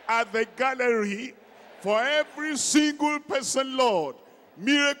 at the gallery, for every single person, Lord,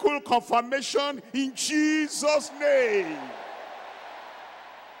 miracle confirmation in Jesus' name.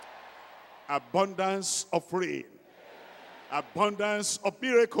 Abundance of rain, abundance of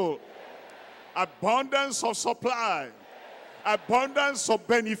miracle, abundance of supply, abundance of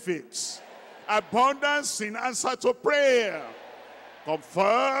benefits, abundance in answer to prayer.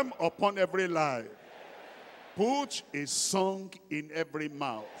 Confirm upon every life. Put a song in every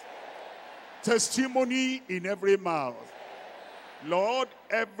mouth, testimony in every mouth. Lord,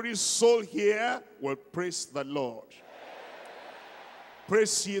 every soul here will praise the Lord.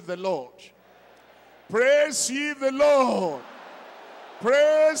 Praise ye the Lord. Praise ye the Lord.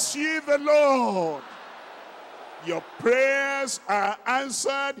 Praise ye the Lord. Your prayers are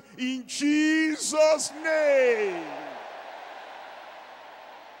answered in Jesus' name.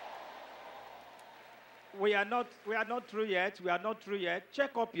 We are not through yet. We are not through yet.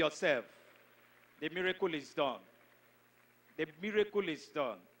 Check up yourself. The miracle is done. The miracle is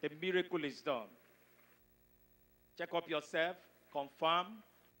done. The miracle is done. Check up yourself. Confirm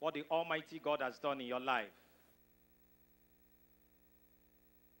what the Almighty God has done in your life.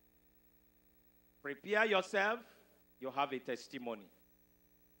 Prepare yourself. You have a testimony.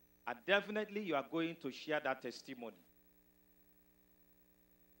 And definitely you are going to share that testimony.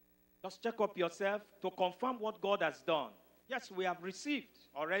 Just check up yourself to confirm what God has done. Yes, we have received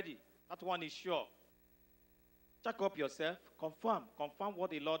already. That one is sure. Check up yourself. Confirm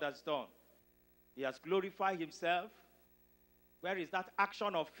what the Lord has done. He has glorified himself. Where is that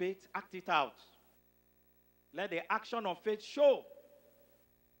action of faith? Act it out. Let the action of faith show.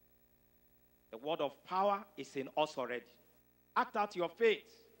 The word of power is in us already. Act out your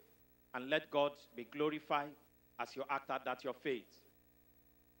faith and let God be glorified as you act out that your faith.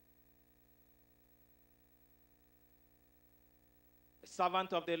 The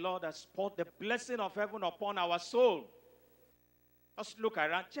servant of the Lord has poured the blessing of heaven upon our soul. Just look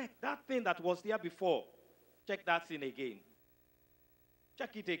around. Check that thing that was there before. Check that thing again.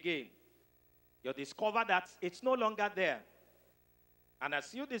 Check it again. You discover that it's no longer there. And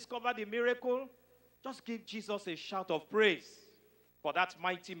as you discover the miracle, just give Jesus a shout of praise for that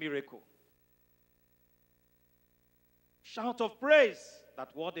mighty miracle. Shout of praise that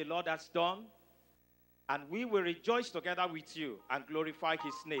what the Lord has done, and we will rejoice together with you and glorify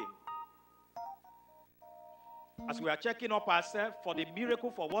his name. As we are checking up ourselves for the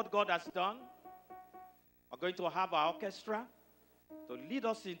miracle for what God has done, we're going to have our orchestra to lead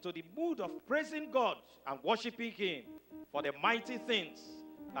us into the mood of praising God and worshiping him for the mighty things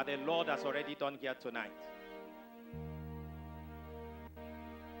that the Lord has already done here tonight.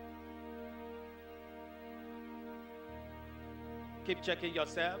 Keep checking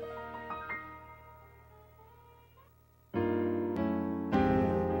yourself.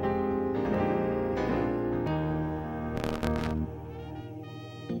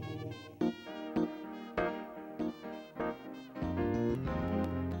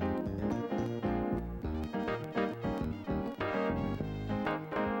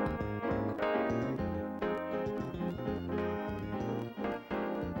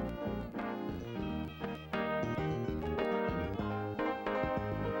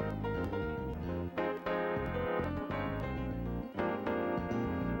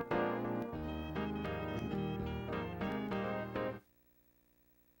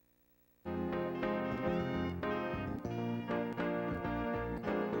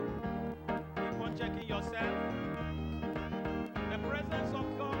 Checking yourself. The presence of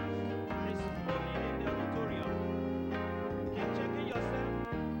God is flowing in the auditorium. Keep checking yourself,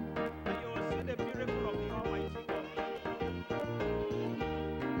 and you will see the miracle of the Almighty God.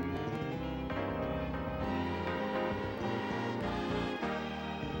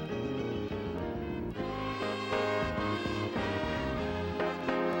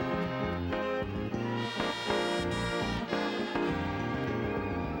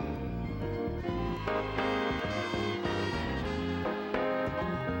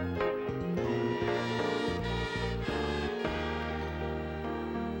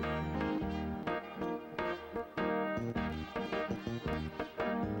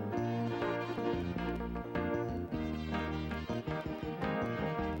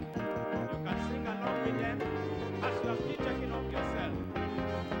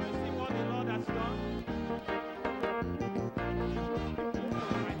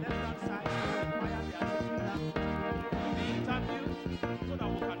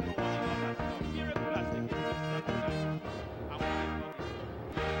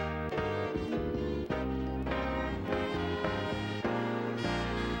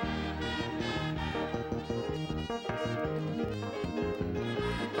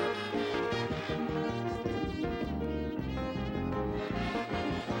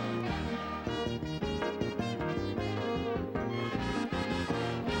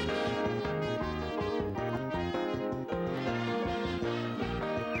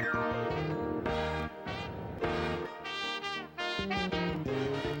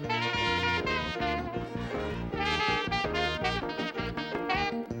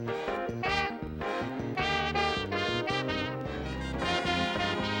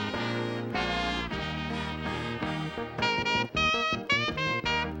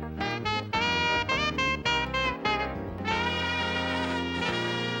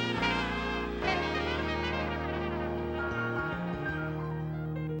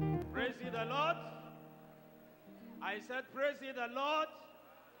 the Lord. I said, praise ye the Lord.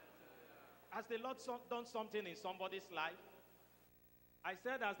 Has the Lord done something in somebody's life? I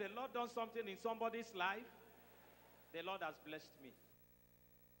said, has the Lord done something in somebody's life? The Lord has blessed me.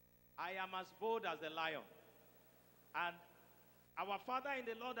 I am as bold as the lion. And our Father in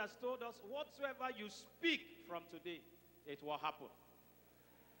the Lord has told us, whatsoever you speak from today, it will happen.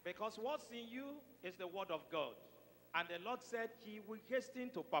 Because what's in you is the word of God. And the Lord said he will hasten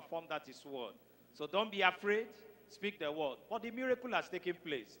to perform that his word. So don't be afraid. Speak the word. But the miracle has taken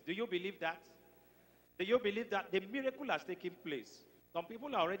place. Do you believe that? Do you believe that the miracle has taken place? Some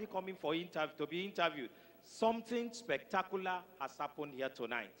people are already coming for to be interviewed. Something spectacular has happened here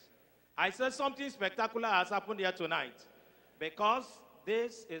tonight. I said something spectacular has happened here tonight. Because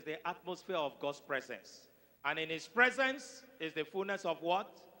this is the atmosphere of God's presence. And in his presence is the fullness of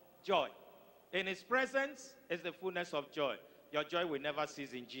what? Joy. In his presence is the fullness of joy. Your joy will never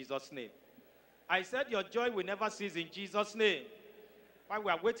cease in Jesus' name. I said your joy will never cease in Jesus' name. While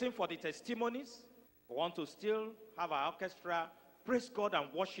we are waiting for the testimonies, we want to still have our orchestra praise God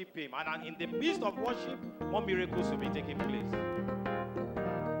and worship him. And in the midst of worship, more miracles will be taking place.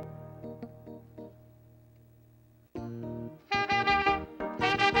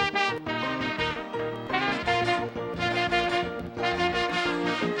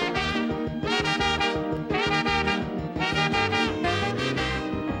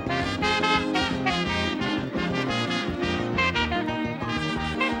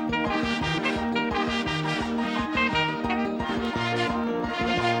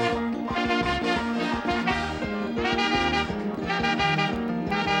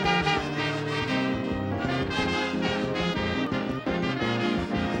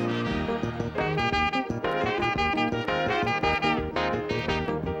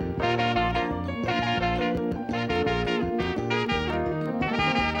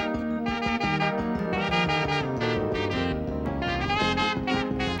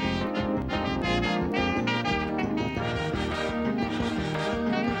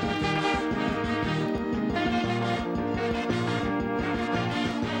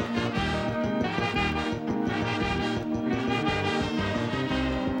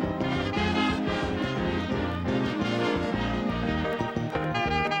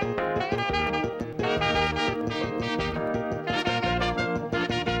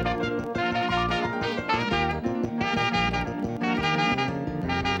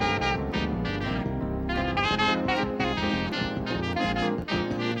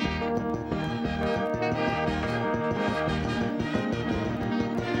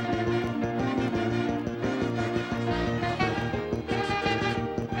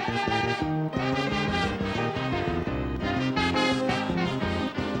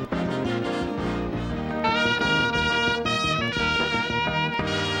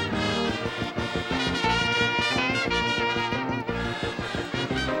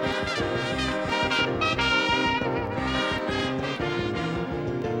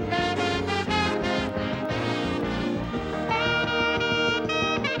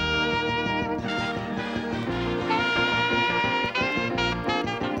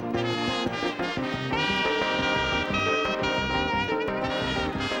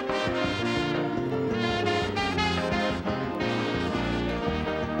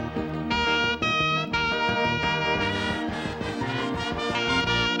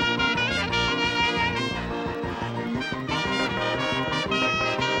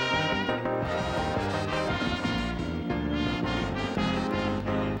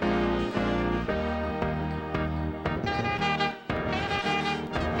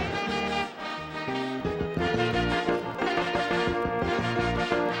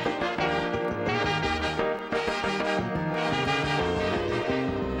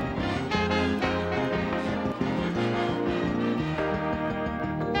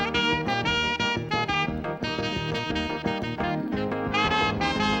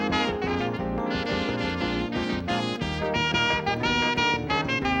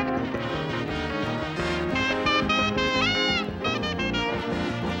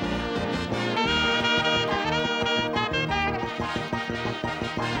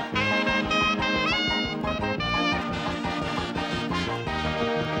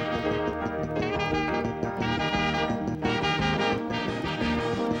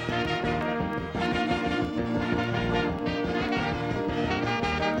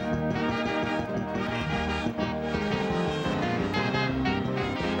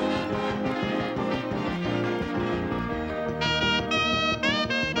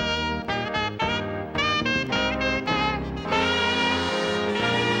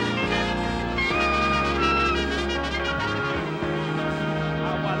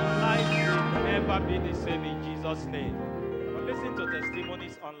 Be the same in Jesus' name. But listen to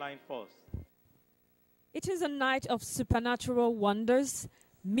testimonies online first. It is a night of supernatural wonders,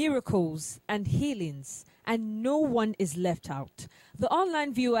 miracles, and healings, and no one is left out. The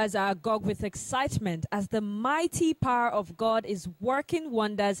online viewers are agog with excitement as the mighty power of God is working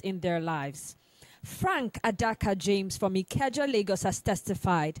wonders in their lives. Frank Adaka James from Ikeja, Lagos has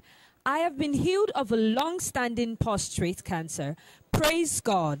testified, "I have been healed of a long-standing prostate cancer. Praise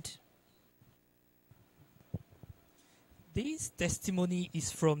God." This testimony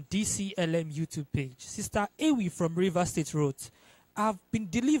is from DCLM YouTube page. Sister Ewi from River State wrote, "I've been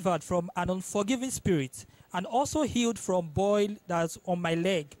delivered from an unforgiving spirit and also healed from boil that's on my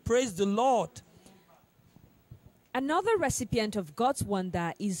leg. Praise the Lord." Another recipient of God's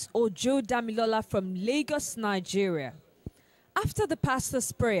wonder is Ojo Damilola from Lagos, Nigeria. After the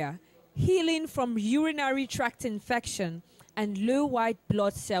pastor's prayer, healing from urinary tract infection and low white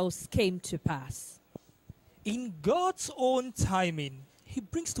blood cells came to pass. In God's own timing, He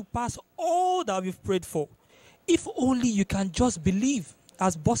brings to pass all that we've prayed for. If only you can just believe,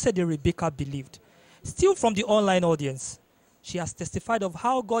 as Bossede Rebecca believed. Still from the online audience, she has testified of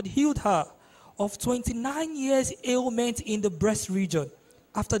how God healed her of 29 years ailment in the breast region.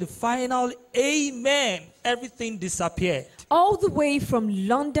 After the final amen, everything disappeared. All the way from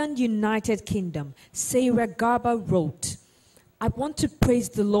London, United Kingdom, Sarah Garba wrote, "I want to praise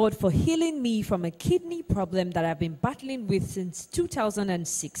the Lord for healing me from a kidney problem that I've been battling with since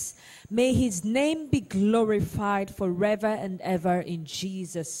 2006. May His name be glorified forever and ever in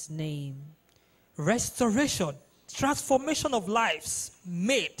Jesus' name." Restoration, transformation of lives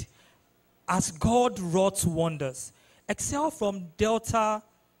made as God wrought wonders. Excel from Delta,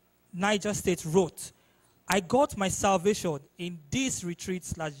 Niger State wrote, "I got my salvation in this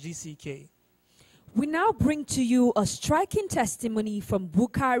retreat/GCK. We now bring to you a striking testimony from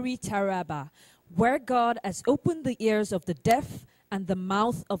Bukari, Taraba, where God has opened the ears of the deaf and the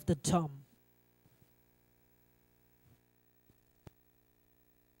mouth of the dumb.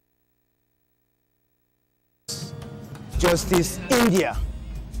 Justice India.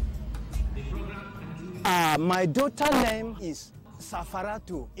 My daughter's name is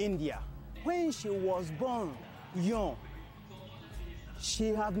Safaratu India. When she was born young,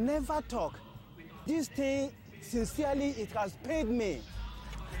 she have never talked. This thing, sincerely, it has pained me.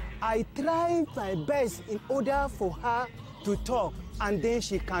 I tried my best in order for her to talk, and then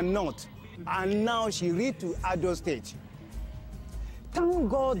she cannot. And now she reached to adult stage. Thank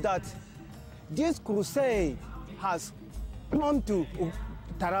God that this crusade has come to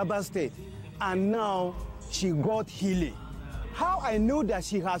Taraba State, and now she got healing. How I know that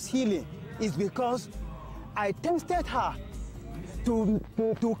she has healing is because I tested her to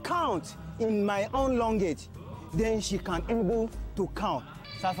count in my own language. Then she can able to count.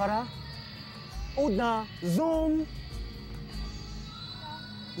 Safara, Oda, Zom,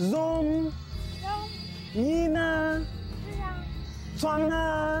 Nina,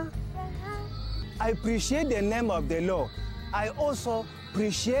 Tswana. I appreciate the name of the Lord. I also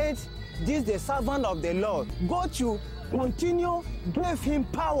appreciate this, the servant of the Lord. God to continue, give him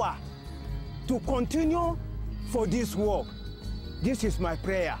power to continue for this work. This is my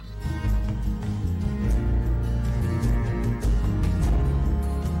prayer.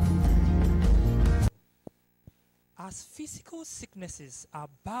 As physical sicknesses are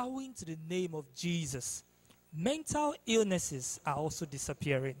bowing to the name of Jesus, mental illnesses are also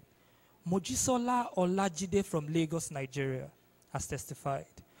disappearing. Mojisola Olajide from Lagos, Nigeria, has testified,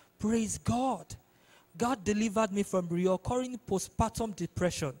 "Praise God. God delivered me from reoccurring postpartum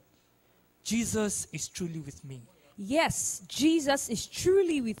depression. Jesus is truly with me." Yes, Jesus is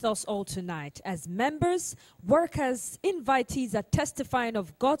truly with us all tonight. As members, workers, invitees are testifying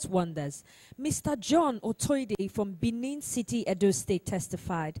of God's wonders. Mr. John Otoide from Benin City, Edo State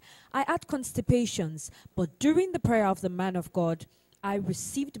testified, "I had constipations, but during the prayer of the man of God, I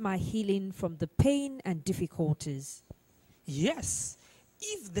received my healing from the pain and difficulties." Yes,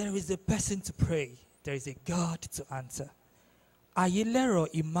 if there is a person to pray, there is a God to answer. Ayelero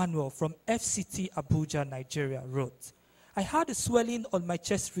Emmanuel from FCT Abuja, Nigeria wrote, "I had a swelling on my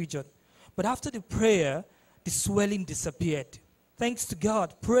chest region, but after the prayer, the swelling disappeared. Thanks to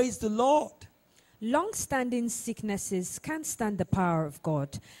God. Praise the Lord." Long-standing sicknesses can't stand the power of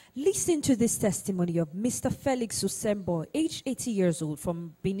God. Listen to this testimony of Mr. Felix Usembo, aged 80 years old,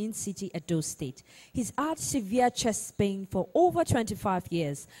 from Benin City, Edo State. He's had severe chest pain for over 25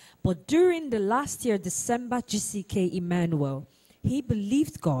 years, but during the last year, December GCK Emmanuel, he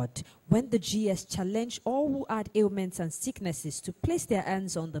believed God when the GS challenged all who had ailments and sicknesses to place their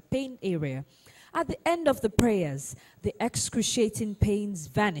hands on the pain area. At the end of the prayers, the excruciating pains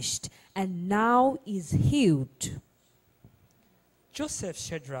vanished and now is healed. Joseph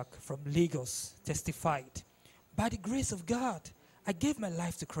Shadrach from Lagos testified, "By the grace of God, I gave my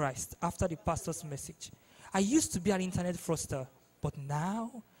life to Christ after the pastor's message. I used to be an internet fraudster, but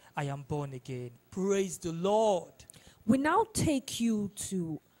now I am born again. Praise the Lord." We now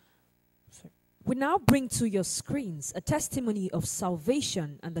bring to your screens a testimony of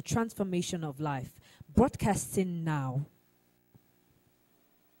salvation and the transformation of life, broadcasting now.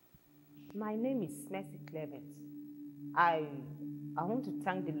 My name is Mercy Clement. I want to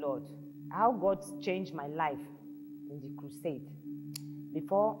thank the Lord how God changed my life in the crusade.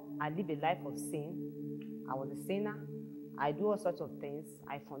 Before I live a life of sin, I was a sinner. I do all sorts of things.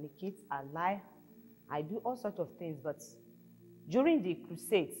 I fornicate, I lie, I do all sorts of things. But during the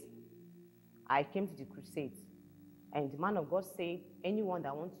crusade, I came to the crusade, and the man of God said, anyone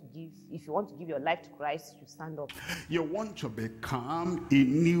that wants to give, if you want to give your life to Christ, you stand up. You want to become a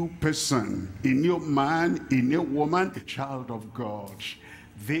new person, a new man, a new woman, a child of God.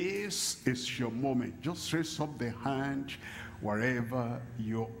 This is your moment. Just raise up the hand wherever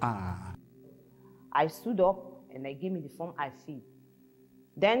you are. I stood up and they gave me the form I filled.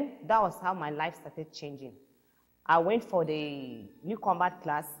 Then that was how my life started changing. I went for the new combat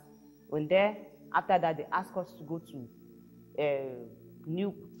class. When there, after that, they asked us to go to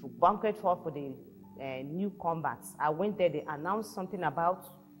new banquet hall for the new combats. I went there, they announced something about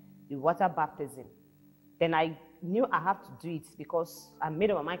the water baptism. Then I knew I have to do it because I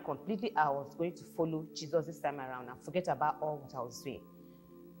made up my mind completely. I was going to follow Jesus this time around and forget about all what I was doing.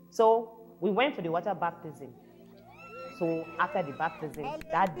 So we went for the water baptism. So after the baptism,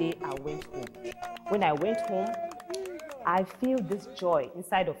 that day I went home. When I went home, I feel this joy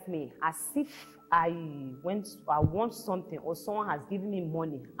inside of me, as if I want something or someone has given me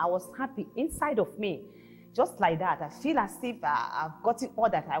money. I was happy inside of me, just like that. I feel as if I've gotten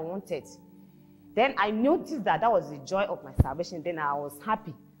all that I wanted. Then I noticed that was the joy of my salvation. Then I was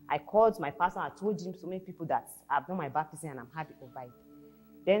happy. I called my pastor. I told him so many people that I've done my baptism and I'm happy over it.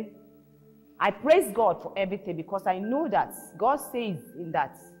 Then I praise God for everything because I know that God says in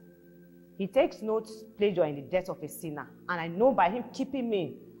that He takes no pleasure in the death of a sinner. And I know by Him keeping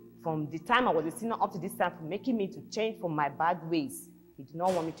me from the time I was a sinner up to this time, for making me to change from my bad ways, He did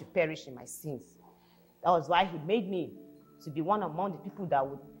not want me to perish in my sins. That was why He made me to be one among the people that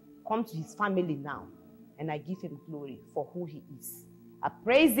would come to His family now. And I give Him glory for who He is. I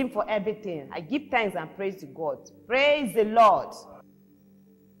praise Him for everything. I give thanks and praise to God. Praise the Lord.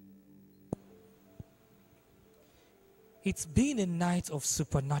 It's been a night of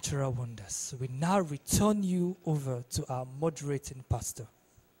supernatural wonders. We now return you over to our moderating pastor.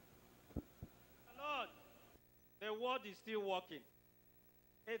 Lord, the word is still working.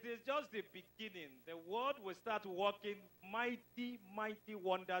 It is just the beginning. The word will start working mighty, mighty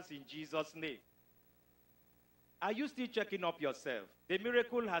wonders in Jesus' name. Are you still checking up yourself? The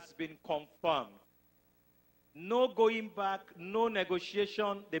miracle has been confirmed. No going back, no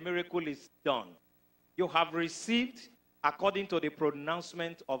negotiation. The miracle is done. You have received according to the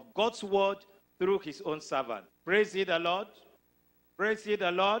pronouncement of God's word through His own servant. Praise ye the Lord. Praise ye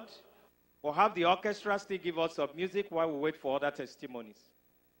the Lord. We'll have the orchestra still give us some music while we wait for other testimonies.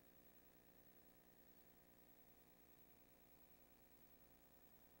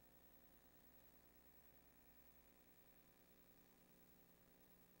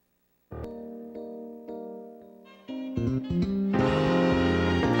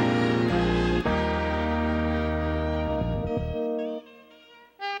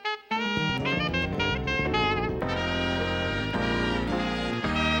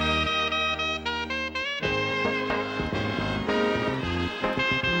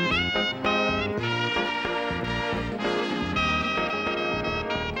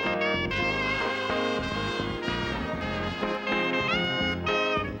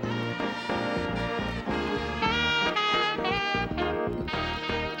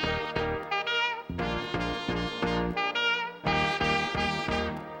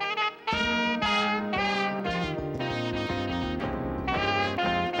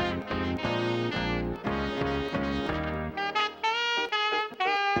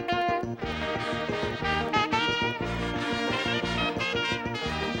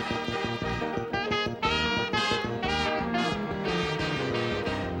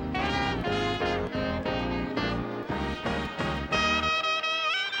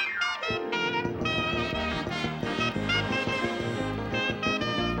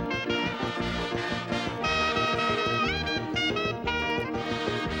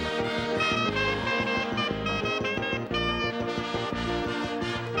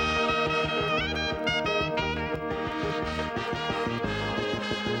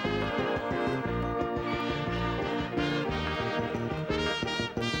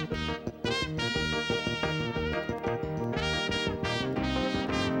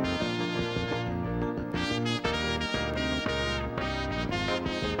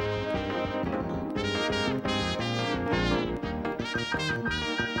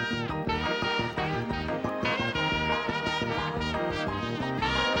 Thank you.